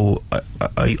 So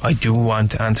I do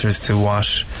want answers to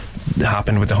what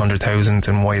happened with the 100,000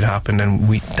 and why it happened, and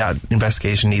that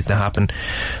investigation needs to happen.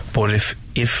 But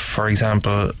if for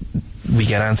example we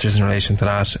get answers in relation to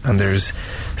that, and there's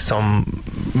some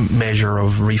measure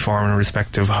of reform in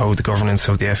respect of how the governance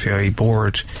of the FAI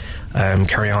board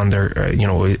carry on their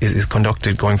is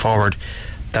conducted going forward,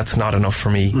 that's not enough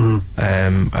for me.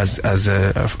 As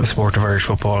a supporter of Irish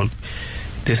football.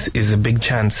 This is a big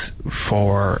chance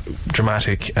for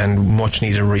dramatic and much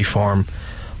needed reform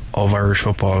of Irish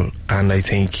football, and I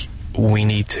think we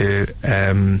need to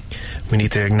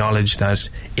acknowledge that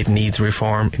it needs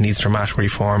reform, it needs dramatic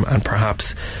reform, and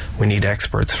perhaps we need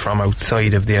experts from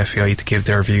outside of the FAI to give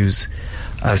their views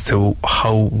as to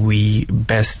how we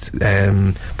best put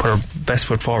our best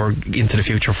foot forward into the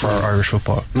future for Irish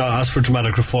football. Now, as for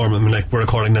dramatic reform, I mean, like, we're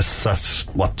recording this at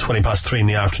 3:20 in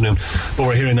the afternoon, but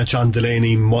we're hearing that John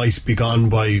Delaney might be gone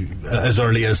by as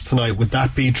early as tonight. Would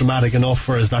that be dramatic enough,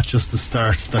 or is that just the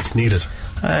start that's needed?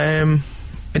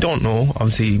 I don't know.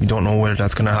 Obviously, we don't know whether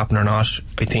that's going to happen or not.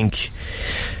 I think,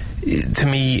 to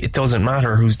me, it doesn't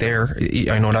matter who's there.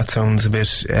 I know that sounds a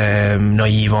bit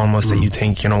naive almost, that you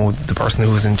think, the person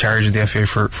who was in charge of the FA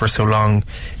for so long,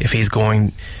 if he's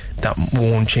going, that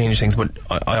won't change things. But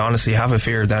I honestly have a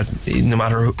fear that no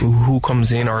matter who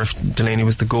comes in, or if Delaney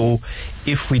was to go,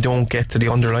 if we don't get to the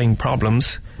underlying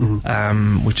problems,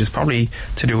 which is probably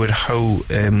to do with how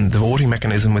the voting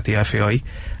mechanism with the FAI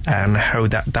and how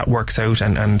that works out,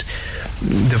 and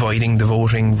dividing the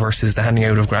voting versus the handing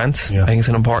out of grants. I think it's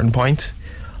an important point.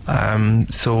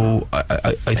 So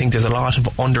I think there's a lot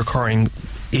of undercurrent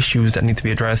issues that need to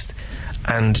be addressed,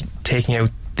 and taking out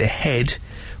the head,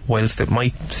 whilst it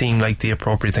might seem like the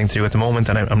appropriate thing to do at the moment,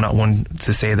 and I'm not one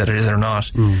to say that it is or not,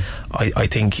 I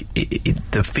think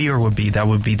the fear would be that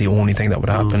would be the only thing that would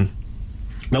happen.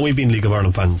 Now, we've been League of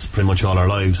Ireland fans pretty much all our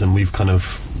lives, and we've kind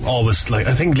of always, I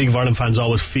think League of Ireland fans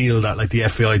always feel that the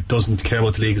FAI doesn't care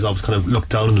about the league, is always kind of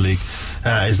looked down on the league.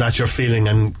 Is that your feeling,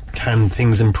 and can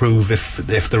things improve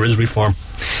if there is reform?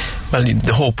 Well,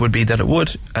 the hope would be that it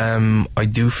would. I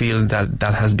do feel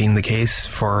that has been the case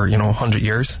for 100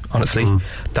 years, honestly,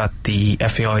 that the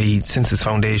FAI, since its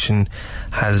foundation,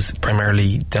 has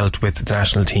primarily dealt with the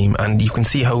national team, and you can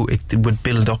see how it would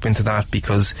build up into that,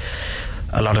 because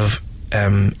a lot of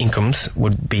incomes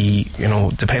would be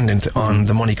dependent on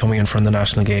the money coming in from the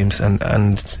national games and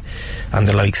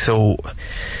the like. So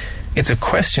it's a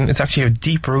question, it's actually a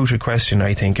deep rooted question,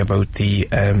 I think, about the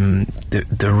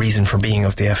reason for being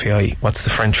of the FAI. What's the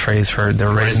French phrase for the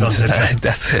raison d'être?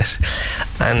 That's it.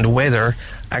 And whether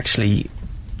actually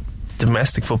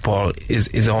domestic football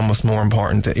is almost more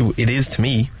important, it is to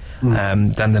me,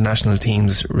 than the national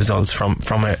team's results from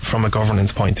a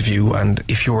governance point of view. And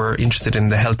if you were interested in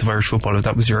the health of Irish football, if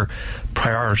that was your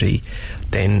priority,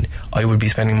 then I would be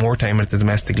spending more time at the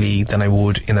domestic league than I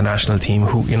would in the national team,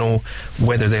 who,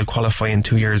 whether they'll qualify in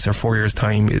 2 years or 4 years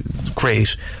time,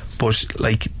 great, but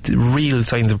the real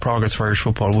signs of progress for Irish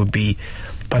football would be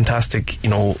fantastic,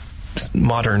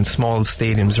 modern small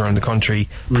stadiums around the country,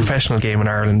 professional game in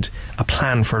Ireland, a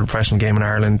plan for a professional game in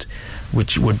Ireland,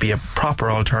 which would be a proper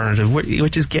alternative,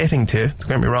 which is getting to, don't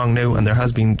get me wrong now, and there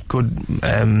has been good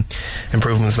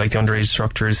improvements like the underage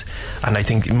structures, and I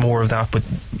think more of that. But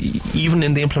even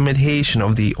in the implementation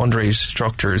of the underage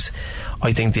structures,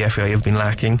 I think the FAI have been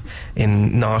lacking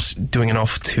in not doing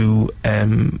enough to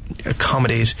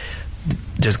accommodate.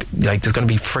 There's going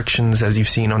to be frictions, as you've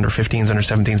seen, under 15s, under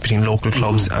 17s, between local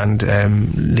clubs and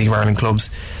League of Ireland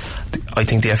clubs. I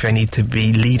think the FAI need to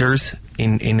be leaders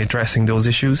in addressing those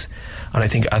issues, and I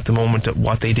think at the moment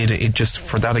what they did,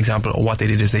 for that example, what they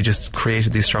did is they just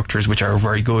created these structures which are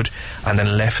very good, and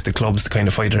then left the clubs to kind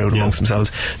of fight it out amongst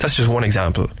themselves. That's just one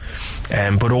example,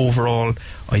 but overall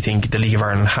I think the League of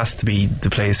Ireland has to be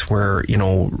the place where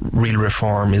real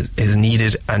reform is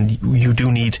needed, and you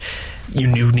do need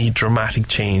dramatic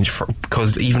change,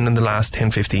 because even in the last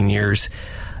 10-15 years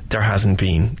there hasn't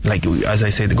been, as I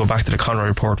say, to go back to the Conroy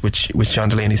report, which John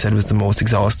Delaney said was the most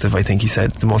exhaustive, I think he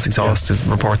said the most exhaustive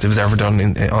report that was ever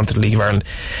done onto the League of Ireland.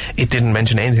 It didn't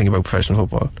mention anything about professional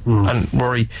football. And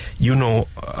Rory,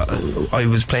 I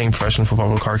was playing professional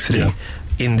football with Cork City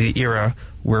in the era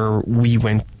where we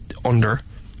went under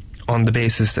on the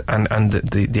basis, and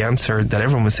the answer that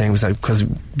everyone was saying was that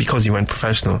because you went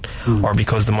professional, or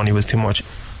because the money was too much.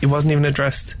 It wasn't even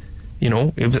addressed. You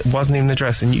know, it wasn't even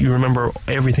addressed, and you remember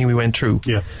everything we went through.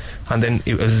 Yeah. And then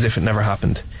it was as if it never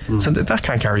happened. So that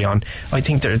can't carry on. I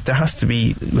think there has to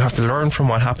be, we have to learn from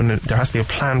what happened. There has to be a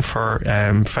plan for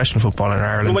professional football in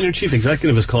Ireland. Well, when your chief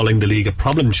executive is calling the league a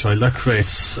problem child, that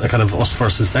creates a kind of us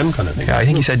versus them kind of thing. Yeah, I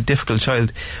think he said difficult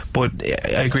child, but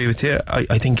I agree with you.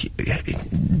 I think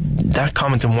that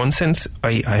comment in one sense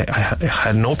I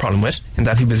had no problem with, in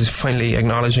that he was finally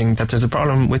acknowledging that there's a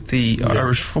problem with the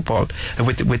Irish football,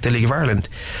 with the League of Ireland.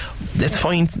 That's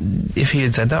fine if he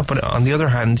had said that, but on the other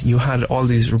hand, you had all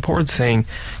these reports saying,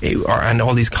 and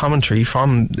all these commentary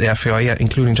from the FAI,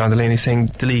 including John Delaney, saying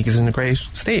the league is in a great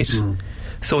state.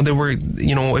 So they were,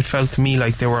 you know, it felt to me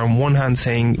like they were on one hand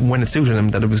saying when it suited them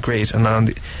that it was great, and on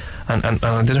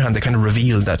the other hand, they kind of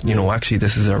revealed that, you know, actually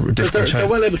this is a difficult they're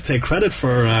well able to take credit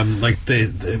for,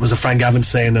 it was a Frank Gavin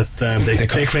saying that they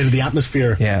created the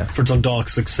atmosphere for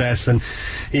Dundalk's success, and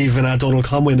even Donald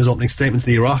Conway in his opening statement to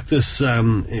the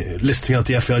Oireachtas, listing out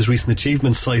the FAI's recent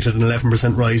achievements, cited an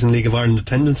 11% rise in League of Ireland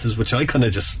attendances, which I kind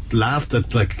of just laughed at,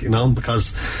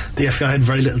 because the FAI had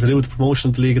very little to do with the promotion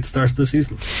of the league at the start of the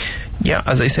season. Yeah,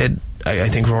 as I said, I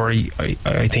think, Rory,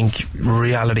 I think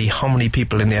reality, how many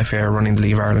people in the FA are running the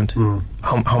League of Ireland?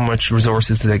 How much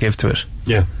resources do they give to it?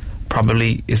 Yeah.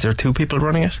 Probably, is there 2 people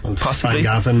running it? Well, possibly.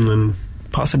 Frank Gavin and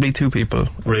possibly 2 people.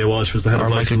 Ray Walsh was the head of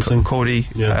licensing. Cody,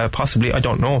 possibly, I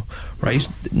don't know, right?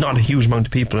 Not a huge amount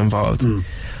of people involved.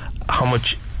 How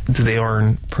much do they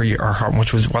earn per year, or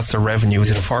what's their revenue?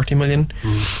 Is it 40 million?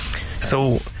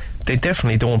 So they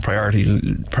definitely don't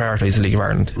prioritise the League of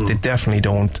Ireland. They definitely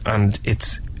don't, and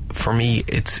for me,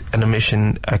 it's an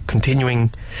omission, a continuing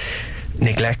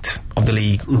neglect of the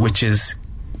league, which is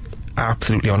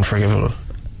absolutely unforgivable.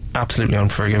 Absolutely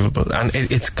unforgivable. And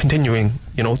it's continuing,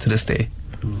 you know, to this day.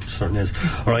 Certainly is.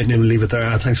 Alright, Neil, we'll leave it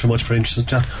there. Thanks very much for your interest,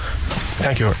 John.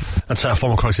 Thank you. That's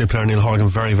former Cork City player Neal Horgan.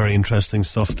 Very, very interesting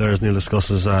stuff there as Neil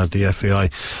discusses the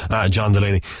FAI, John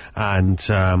Delaney, and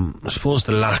I suppose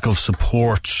the lack of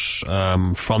support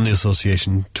from the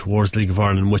association towards League of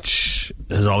Ireland, which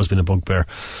has always been a bugbear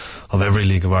of every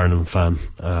League of Ireland fan,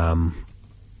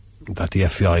 that the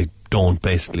FAI don't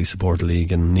basically support the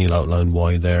league, and Neil outlined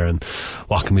why there and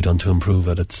what can be done to improve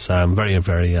it. It's very,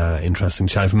 very interesting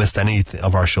chat. If you missed any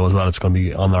of our show as well, it's going to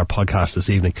be on our podcast this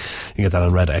evening. You can get that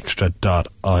on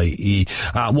redextra.ie.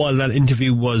 While that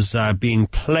interview was being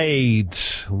played,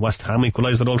 West Ham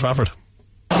equalised at Old Trafford.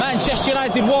 Manchester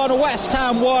United 1, West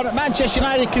Ham 1. Manchester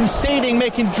United conceding,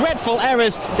 making dreadful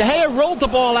errors. De Gea rolled the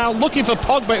ball out looking for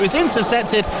Pogba. It was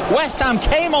intercepted. West Ham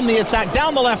came on the attack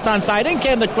down the left hand side. In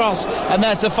came the cross, and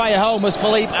there to fire home was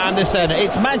Philippe Anderson.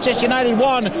 It's Manchester United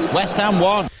 1, West Ham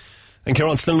 1. And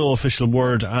Kieran, still no official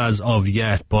word as of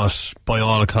yet, but by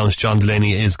all accounts John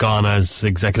Delaney is gone as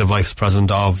Executive Vice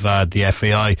President of the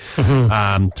FAI,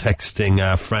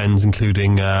 texting friends,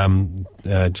 including John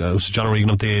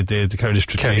O'Regan of the Kerry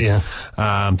District League,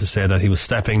 to say that he was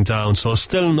stepping down. So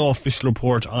still no official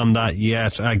report on that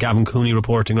yet. Gavin Cooney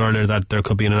reporting earlier that there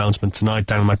could be an announcement tonight.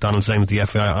 Daniel MacDonald saying that the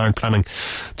FAI aren't planning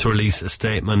to release a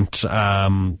statement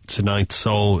tonight.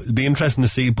 So it'll be interesting to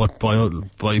see, but by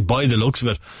the looks of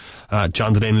it,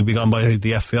 John Delaney will be gone by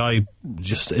the FAI.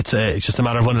 It's just a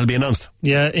matter of when it'll be announced.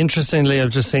 Yeah, interestingly,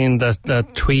 I've just seen that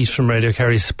tweet from Radio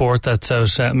Kerry Sport that's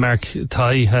out. Mark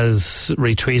Tighe has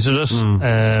retweeted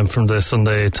it from the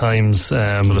Sunday Times.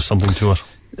 There's something to it.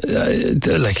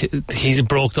 He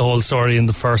broke the whole story in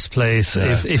the first place.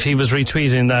 If he was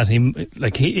retweeting that,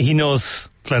 he knows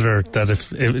flatter that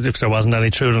if there wasn't any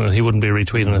truth in it, he wouldn't be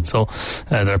retweeting it. So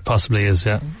there possibly is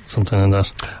something in that.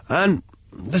 And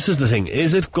this is the thing: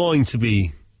 is it going to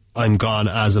be I'm gone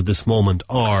as of this moment,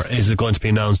 or is it going to be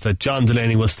announced that John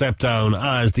Delaney will step down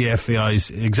as the FAI's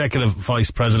Executive Vice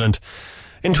President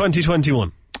in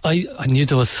 2021? I knew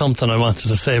there was something I wanted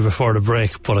to say before the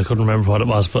break, but I couldn't remember what it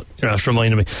was, but you're after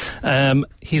reminding me.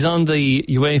 He's on the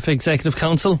UEFA Executive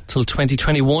Council till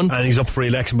 2021. And he's up for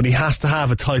re-election, but he has to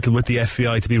have a title with the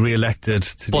FAI to be re-elected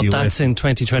to the UEFA. But that's in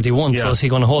 2021, so is he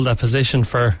going to hold that position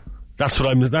for... That's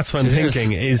what I'm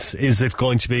thinking. Is it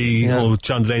going to be,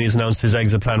 John Delaney has announced his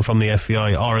exit plan from the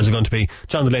FAI, or is it going to be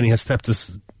John Delaney has stepped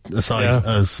aside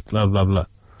as blah, blah, blah?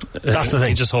 That's the thing.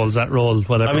 He just holds that role,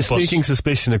 whatever. I have a sneaking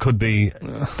suspicion it could be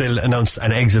they'll announce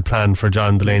an exit plan for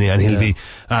John Delaney, and he'll be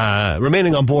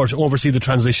remaining on board to oversee the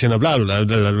transition of blah, blah,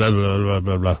 blah, blah, blah,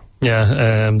 blah, blah.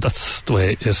 Yeah, that's the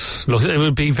way it looks. It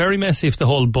would be very messy if the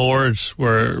whole board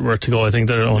were to go. I think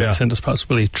there are only there's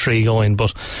possibly 3 going,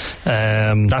 but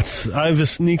I have a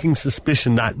sneaking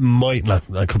suspicion that might not.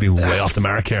 I could be way off the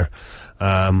mark here,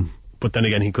 but then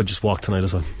again, he could just walk tonight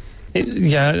as well.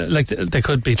 Like they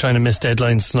could be trying to miss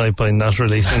deadlines tonight by not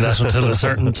releasing that until a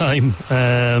certain time.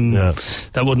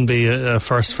 That wouldn't be a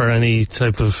first for any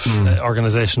type of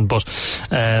organisation. But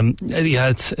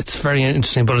it's very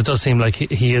interesting. But it does seem like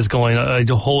he is going. I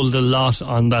hold a lot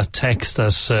on that text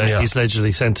that he's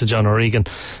allegedly sent to John O'Regan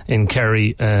in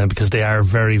Kerry, because they are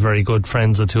very, very good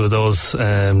friends, the two of those.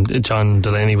 John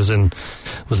Delaney was in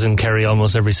Kerry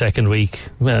almost every second week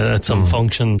at some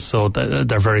function, so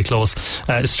they're very close.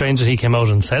 It's strange that he came out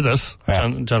and said it,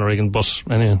 John O'Regan, but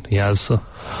anyway, he has. So.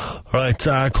 Right,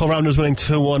 Cobh Ramblers winning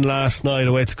 2-1 last night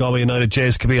away to Galway United.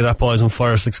 Jays Kabir, that boy's on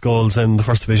fire, 6 goals in the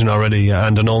first division already,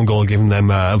 and an own goal giving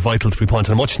them a vital 3 points,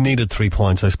 and a much needed 3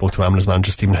 points. I spoke to Ramblers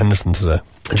manager Stephen Henderson today.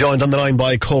 Joined on the line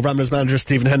by Cobh Ramblers manager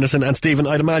Stephen Henderson. And Stephen,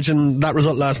 I'd imagine that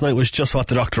result last night was just what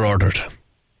the doctor ordered.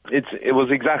 It was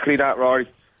exactly that, Rory.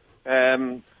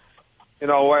 We're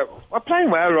playing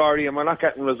well, Rory, and we're not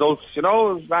getting results.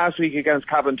 Last week against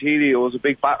Cabinteely, it was a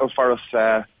big battle for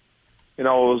us.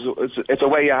 It's a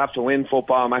way you have to win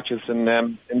football matches in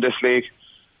this league.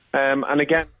 And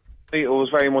again, it was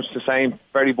very much the same.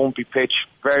 Very bumpy pitch,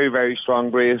 very, very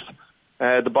strong breeze.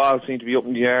 The ball seemed to be up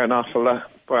in the air an awful lot,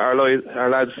 but our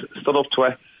lads stood up to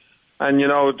it. And,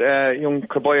 young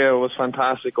Kaboya was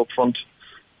fantastic up front.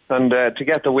 And to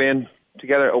get the win, to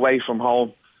get it away from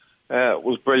home,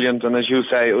 was brilliant. And as you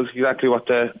say, it was exactly what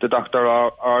the doctor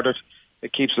ordered.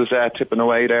 It keeps us tipping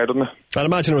away there, doesn't it? I'd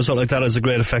imagine a result like that has a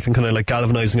great effect in kind of like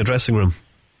galvanising a dressing room.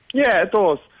 Yeah, it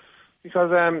does.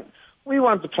 Because we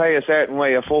want to play a certain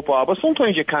way of football, but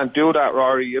sometimes you can't do that,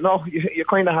 Rory. You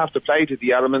kind of have to play to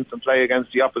the elements and play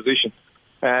against the opposition.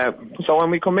 So when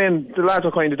we come in, the lads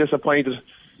are kind of disappointed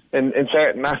in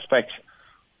certain aspects.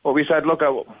 But we said, look,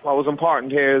 what was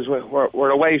important here is we're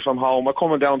away from home. We're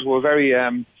coming down to a very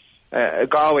a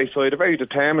Galway side, a very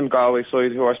determined Galway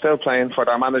side, who are still playing for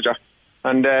their manager.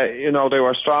 And, they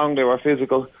were strong, they were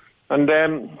physical. And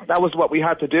that was what we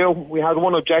had to do. We had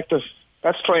one objective.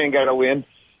 Let's try and get a win.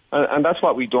 And that's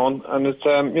what we done. And it's,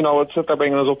 it's they're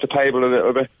bringing us up the table a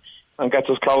little bit and gets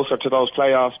us closer to those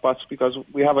playoff spots, because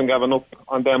we haven't given up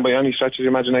on them by any stretch of the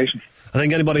imagination. I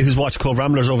think anybody who's watched Cobh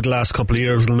Ramblers over the last couple of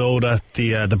years will know that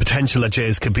the potential that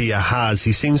Jays Kabir has.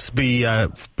 He seems to be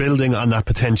building on that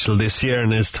potential this year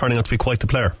and is turning out to be quite the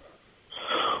player.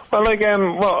 Well,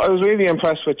 I was really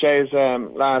impressed with Jays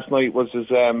last night was his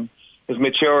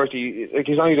maturity. Like,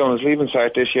 he's only done his leaving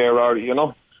cert this year already,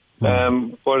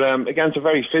 But against a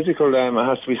very physical, it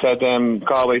has to be said,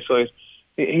 Galway side,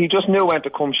 he just knew when to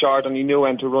come short and he knew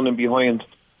when to run in behind.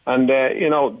 And,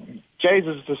 Jays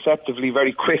is deceptively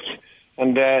very quick.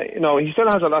 And, he still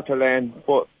has a lot to learn.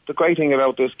 But the great thing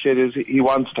about this kid is he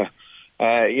wants to.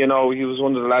 He was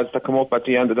one of the lads that come up at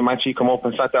the end of the match. He come up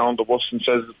and sat down on the bus and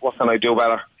says, what can I do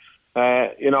better?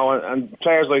 And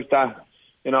players like that,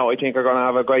 I think are going to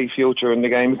have a great future in the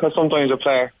game, because sometimes a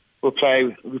player will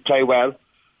play well,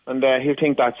 and he'll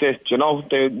think that's it.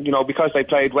 Because they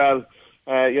played well,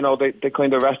 they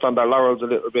kind of rest on their laurels a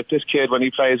little bit. This kid, when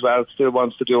he plays well, still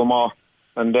wants to do more,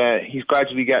 and he's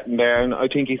gradually getting there. And I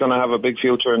think he's going to have a big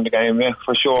future in the game,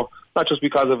 for sure. Not just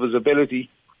because of his ability,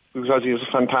 because he has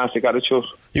a fantastic attitude.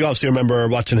 You obviously remember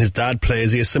watching his dad play.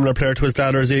 Is he a similar player to his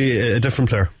dad, or is he a different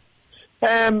player?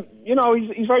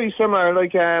 He's very similar.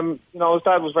 His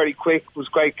dad was very quick, was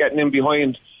great getting in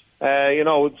behind.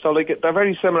 So they're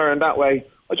very similar in that way.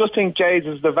 I just think Jays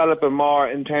is developing more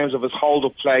in terms of his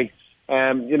hold-up play. He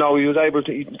was able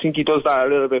to. I think he does that a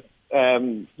little bit,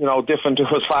 different to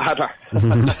his father.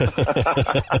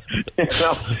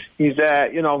 He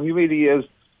really is.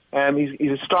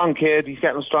 He's a strong kid. He's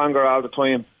getting stronger all the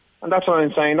time, and that's what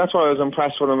I'm saying. That's what I was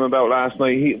impressed with him about last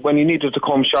night. When he needed to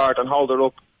come short and hold it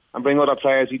up and bring other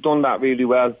players, he done that really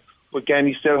well. But again,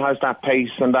 he still has that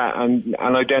pace and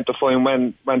identifying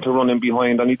when to run in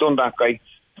behind, and he done that great.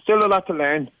 Still a lot to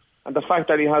learn, and the fact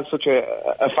that he has such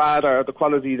a father, the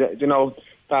quality that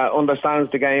that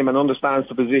understands the game and understands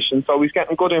the position. So he's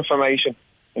getting good information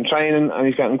in training, and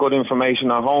he's getting good information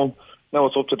at home. Now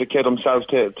it's up to the kid himself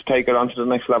to take it on to the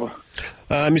next level.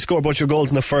 You scored both your goals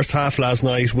in the first half last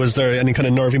night. Was there any kind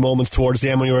of nervy moments towards the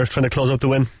end when you were trying to close out the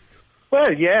win?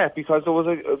 Well, yeah, because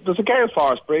there's a gale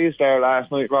force breeze there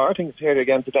last night, Rob. I think it's here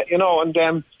again today. They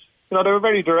were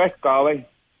very direct, Galway.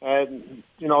 They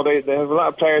have a lot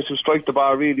of players who strike the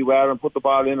ball really well and put the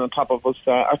ball in on top of us.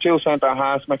 Our two centre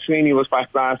halves, McSweeney was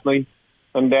back last night,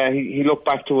 and he looked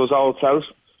back to his old self.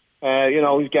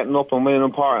 He's getting up and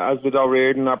winning part, as did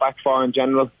O'Riordan, our back four in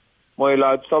general, my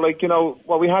lads. So,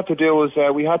 what we had to do was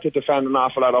we had to defend an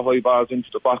awful lot of high balls into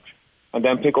the box, and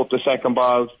then pick up the second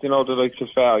balls, the likes of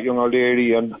young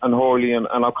O'Leary and Hurley and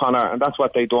O'Connor, and that's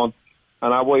what they done.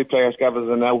 And our wide players gave us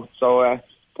an out. So,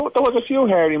 But there was a few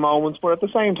hairy moments, but at the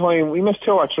same time, we missed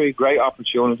 2 or 3 great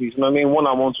opportunities. And I mean,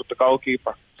 one-on-ones with the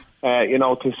goalkeeper,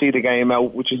 to see the game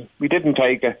out, we didn't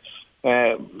take it.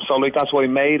 So, that's why we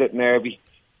made it nervy.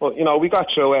 But, we got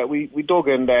through it. We dug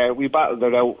in there. We battled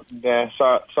it out. And,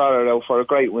 sorted it out for a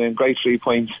great win, great 3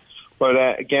 points.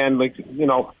 But, again,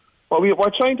 what we're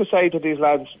trying to say to these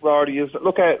lads, Rory, is,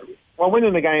 look, we're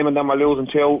winning the game and then we're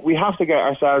losing 2. We have to get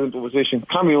ourselves into a position.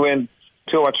 Can we win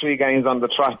 2 or 3 games on the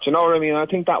trot? You know what I mean? I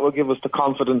think that will give us the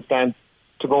confidence then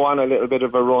to go on a little bit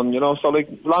of a run, So,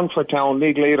 Longford Town,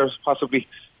 league leaders possibly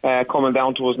coming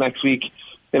down to us next week,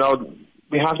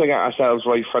 we have to get ourselves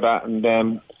right for that.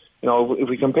 And, if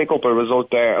we can pick up a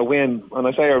result there, a win, and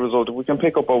I say a result, if we can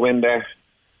pick up a win there,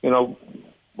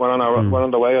 we're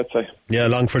on the way, I'd say. Yeah,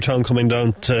 Longford Town coming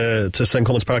down to St.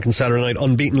 Cummins Park on Saturday night.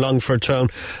 Unbeaten Longford Town,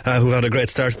 who've had a great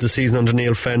start to the season under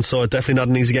Neil Fenn, so definitely not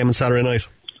an easy game on Saturday night.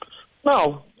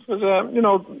 No, because, I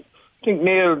think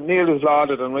Neil is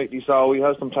lauded, and rightly so. He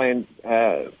has them playing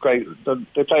great.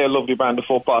 They play a lovely brand of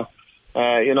football. They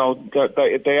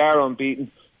are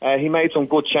unbeaten. He made some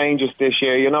good changes this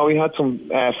year. He had some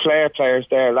flair players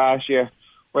there last year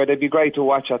where they'd be great to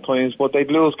watch at times, but they'd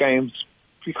lose games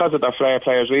because of their flair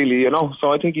players, really,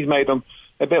 So I think he's made them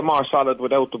a bit more solid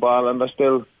without the ball, and they're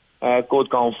still good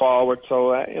going forward.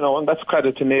 So, and that's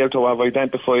credit to Neil to have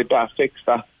identified that, fixed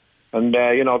that. And,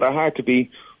 they're hard to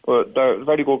beat, but they're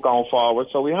very good going forward.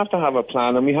 So we have to have a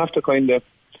plan, and we have to kind of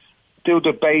do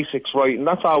the basics right. And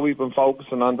that's all we've been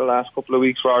focusing on the last couple of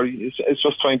weeks, Rory. It's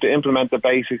just trying to implement the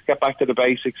basics, get back to the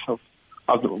basics of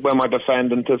when we're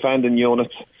defending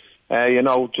units.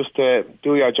 Just to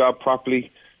do your job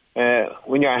properly.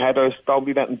 When you're headers, don't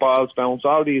be letting balls bounce.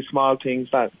 All these small things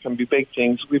that can be big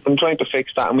things. We've been trying to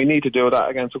fix that, and we need to do that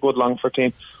against a good Longford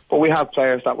team. But we have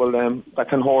players that will that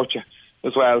can hurt you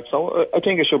as well. So I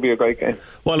think it should be a great game.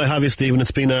 Well, I have you, Stephen.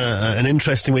 It's been an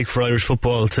interesting week for Irish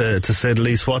football, to say the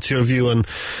least. What's your view on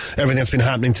everything that's been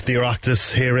happening to the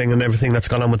Oireachtas hearing and everything that's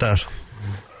gone on with that?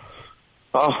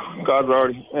 Oh, God,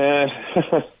 Rory.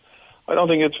 I don't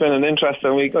think it's been an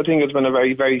interesting week. I think it's been a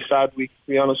very, very sad week,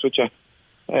 to be honest with you.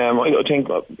 I think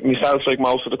myself, like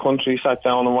most of the country, sat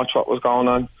down and watched what was going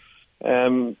on.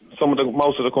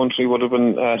 Most of the country would have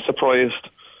been surprised.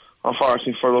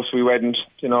 Unfortunately for us, we weren't.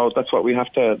 That's what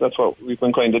we've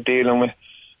been kind of dealing with.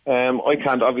 I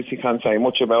can't say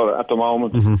much about it at the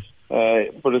moment.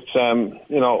 But it's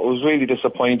it was really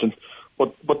disappointing.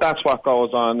 But that's what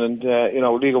goes on, and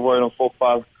League of Ireland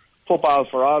football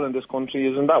for all in this country,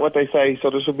 isn't that what they say? So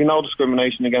there should be no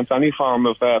discrimination against any form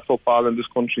of football in this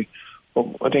country. But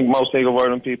I think most League of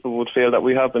Ireland people would feel that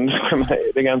we have been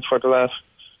discriminated against for the last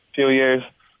few years,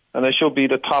 and it should be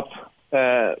the top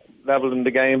level in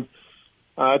the game.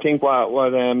 I think what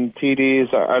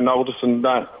TDs are noticing,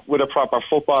 that with a proper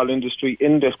football industry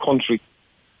in this country,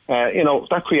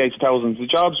 that creates thousands of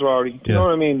jobs, Rory. Do you know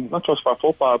what I mean? Not just for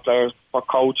football players, for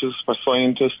coaches, for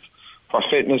scientists, for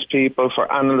fitness people,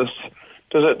 for analysts.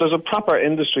 There's a proper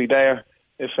industry there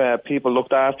if people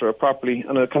looked after it properly,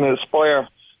 and it can inspire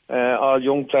all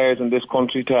young players in this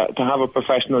country to have a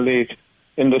professional league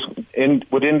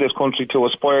within this country to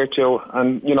aspire to,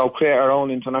 and create our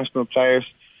own international players.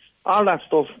 All that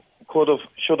stuff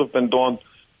should have been done,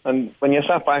 and when you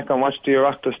sat back and watched the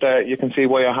Oireachtas there, you can see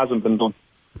why it hasn't been done.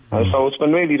 So it's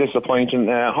been really disappointing.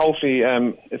 Hopefully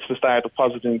it's the start of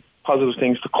positive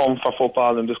things to come for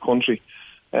football in this country.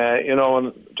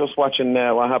 And just watching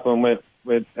what happened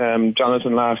with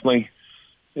Jonathan last night,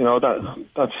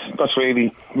 that's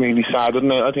really, really sad,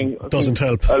 isn't it? I think doesn't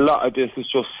help. A lot of this is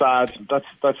just sad.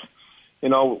 That's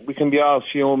we can be all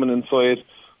fuming inside,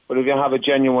 but if you have a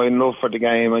genuine love for the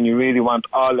game and you really want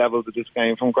all levels of this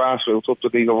game, from grassroots up to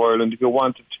League of Ireland, if you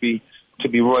want it to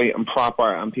be right and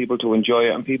proper and people to enjoy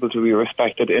it and people to be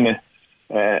respected in it,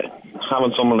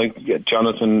 having someone like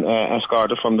Jonathan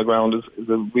escorted from the ground is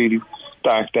a really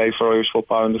dark day for Irish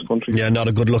football in this country. Yeah, not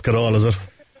a good look at all, is it?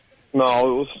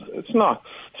 No, it's not.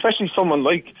 Especially someone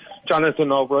like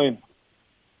Jonathan O'Brien,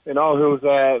 who's,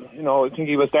 I think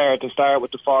he was there at the start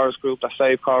with the Forest Group that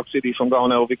saved Cork City from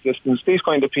going out of existence. These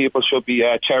kind of people should be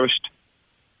cherished,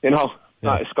 not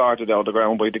escorted out of the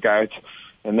ground by the guards.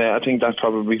 And I think that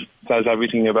probably says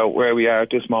everything about where we are at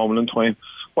this moment in time.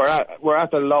 We're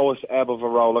at the lowest ebb of a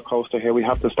roller coaster here. We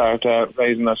have to start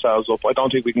raising ourselves up. I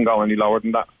don't think we can go any lower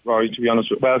than that, Rory, to be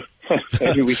honest with you. Well,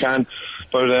 maybe we can,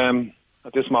 but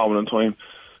at this moment in time,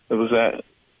 it was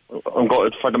I'm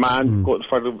gutted for the man, gutted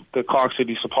for the Cork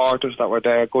City supporters that were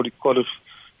there, gutted for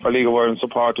League of Ireland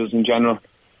supporters in general,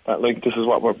 that this is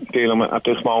what we're dealing with at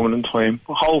this moment in time.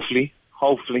 But hopefully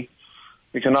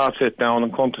we can all sit down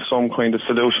and come to some kind of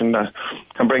solution that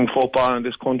can bring football in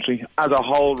this country as a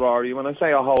whole, Rory. When I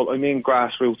say a whole, I mean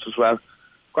grassroots as well.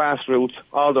 Grassroots,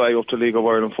 all the way up to League of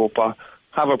Ireland football.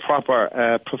 Have a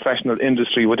proper professional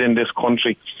industry within this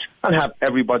country, and have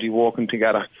everybody working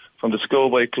together, from the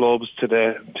schoolboy clubs to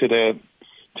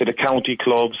the county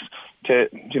clubs, to,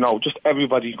 you know, just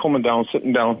everybody coming down,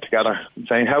 sitting down together and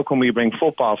saying, how can we bring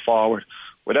football forward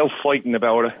without fighting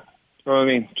about it? You know what I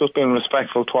mean? Just being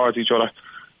respectful towards each other,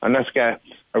 and let's get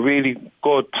a really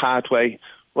good pathway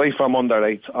right from under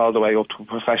 8s all the way up to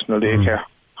professional league here.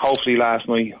 Hopefully last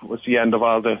night was the end of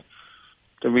all the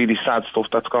really sad stuff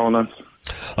that's going on.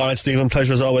 Alright, Stephen,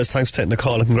 pleasure as always. Thanks for taking the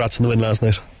call and congrats on the win last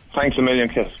night. Thanks a million,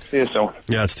 Kiss. See you soon.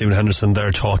 Yeah, it's Stephen Henderson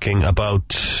there talking about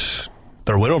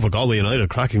their win over Galway United,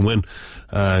 cracking win.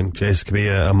 Jason could be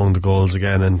among the goals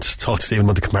again, and talk to Stephen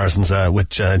about the comparisons with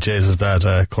Jason's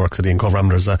dad, Cork City and Cobh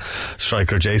Ramblers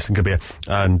striker Jason could be,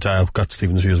 and got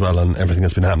Stephen's view as well on everything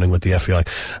that's been happening with the FEI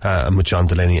and with John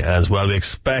Delaney as well. We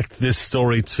expect this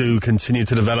story to continue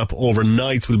to develop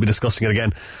overnight. We'll be discussing it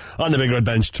again on the Big Red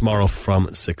Bench tomorrow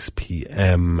from 6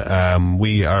 p.m.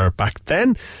 We are back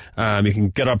then. You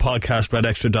can get our podcast,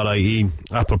 redextra.ie,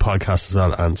 Apple Podcasts as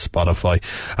well, and Spotify.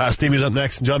 Stevie's up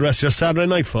next. Enjoy the rest of your Saturday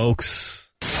night, folks.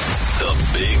 The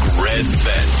Big Red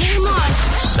Bench. Come on.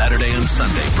 Saturday and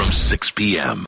Sunday from 6 p.m.